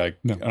that enough. The guy,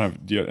 I don't know,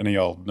 do any of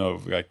y'all know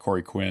the guy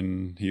Corey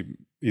Quinn?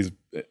 He's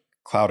a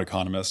cloud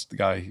economist. The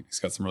guy, he's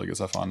got some really good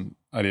stuff on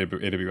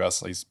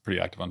AWS. He's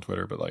pretty active on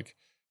Twitter, but like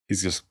he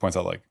just points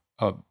out like,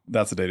 oh,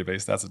 that's a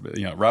database. That's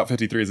Route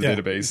 53 is a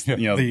database.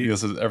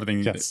 This is everything.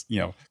 Yes.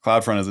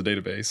 CloudFront is a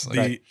database.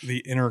 The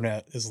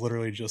internet is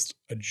literally just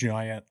a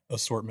giant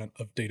assortment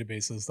of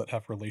databases that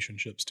have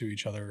relationships to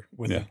each other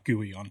with a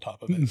GUI on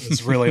top of it.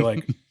 It's really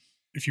like,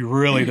 if you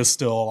really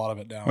distill a lot of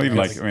it down. Well, even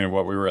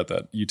we were at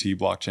that UT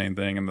blockchain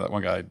thing, and that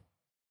one guy,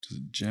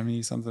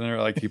 Jimmy something, or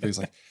like he's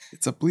like,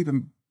 it's a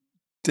bleeping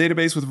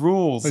database with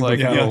rules,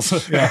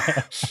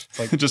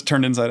 it just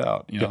turned inside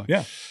out,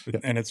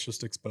 and it's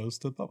just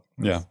exposed to the public.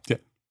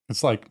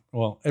 It's like,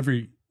 well,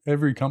 every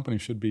company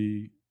should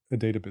be a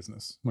data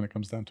business when it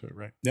comes down to it,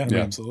 right?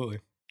 Absolutely.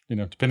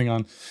 Depending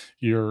on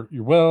your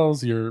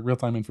wells, your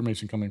real-time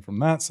information coming from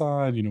that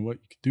side, what you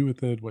could do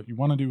with it, what you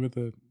want to do with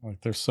it,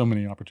 like there's so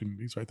many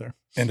opportunities right there.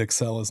 And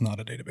Excel is not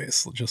a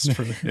database, just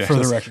for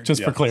the record,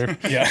 just for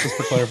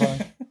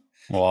clarifying.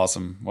 Well,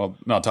 awesome. Well,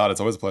 no, Todd, it's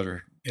always a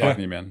pleasure talking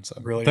to you, man. So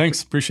really,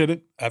 thanks. Appreciate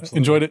it. Absolutely.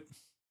 Enjoyed it.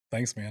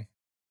 Thanks, man.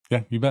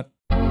 Yeah, you bet.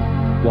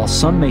 While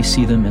some may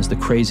see them as the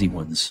crazy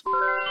ones,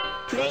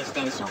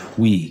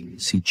 we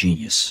see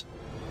genius.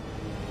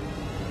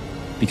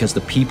 Because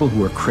the people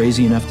who are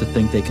crazy enough to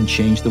think they can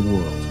change the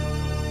world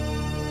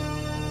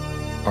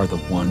are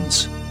the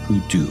ones who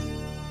do.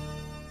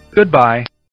 Goodbye.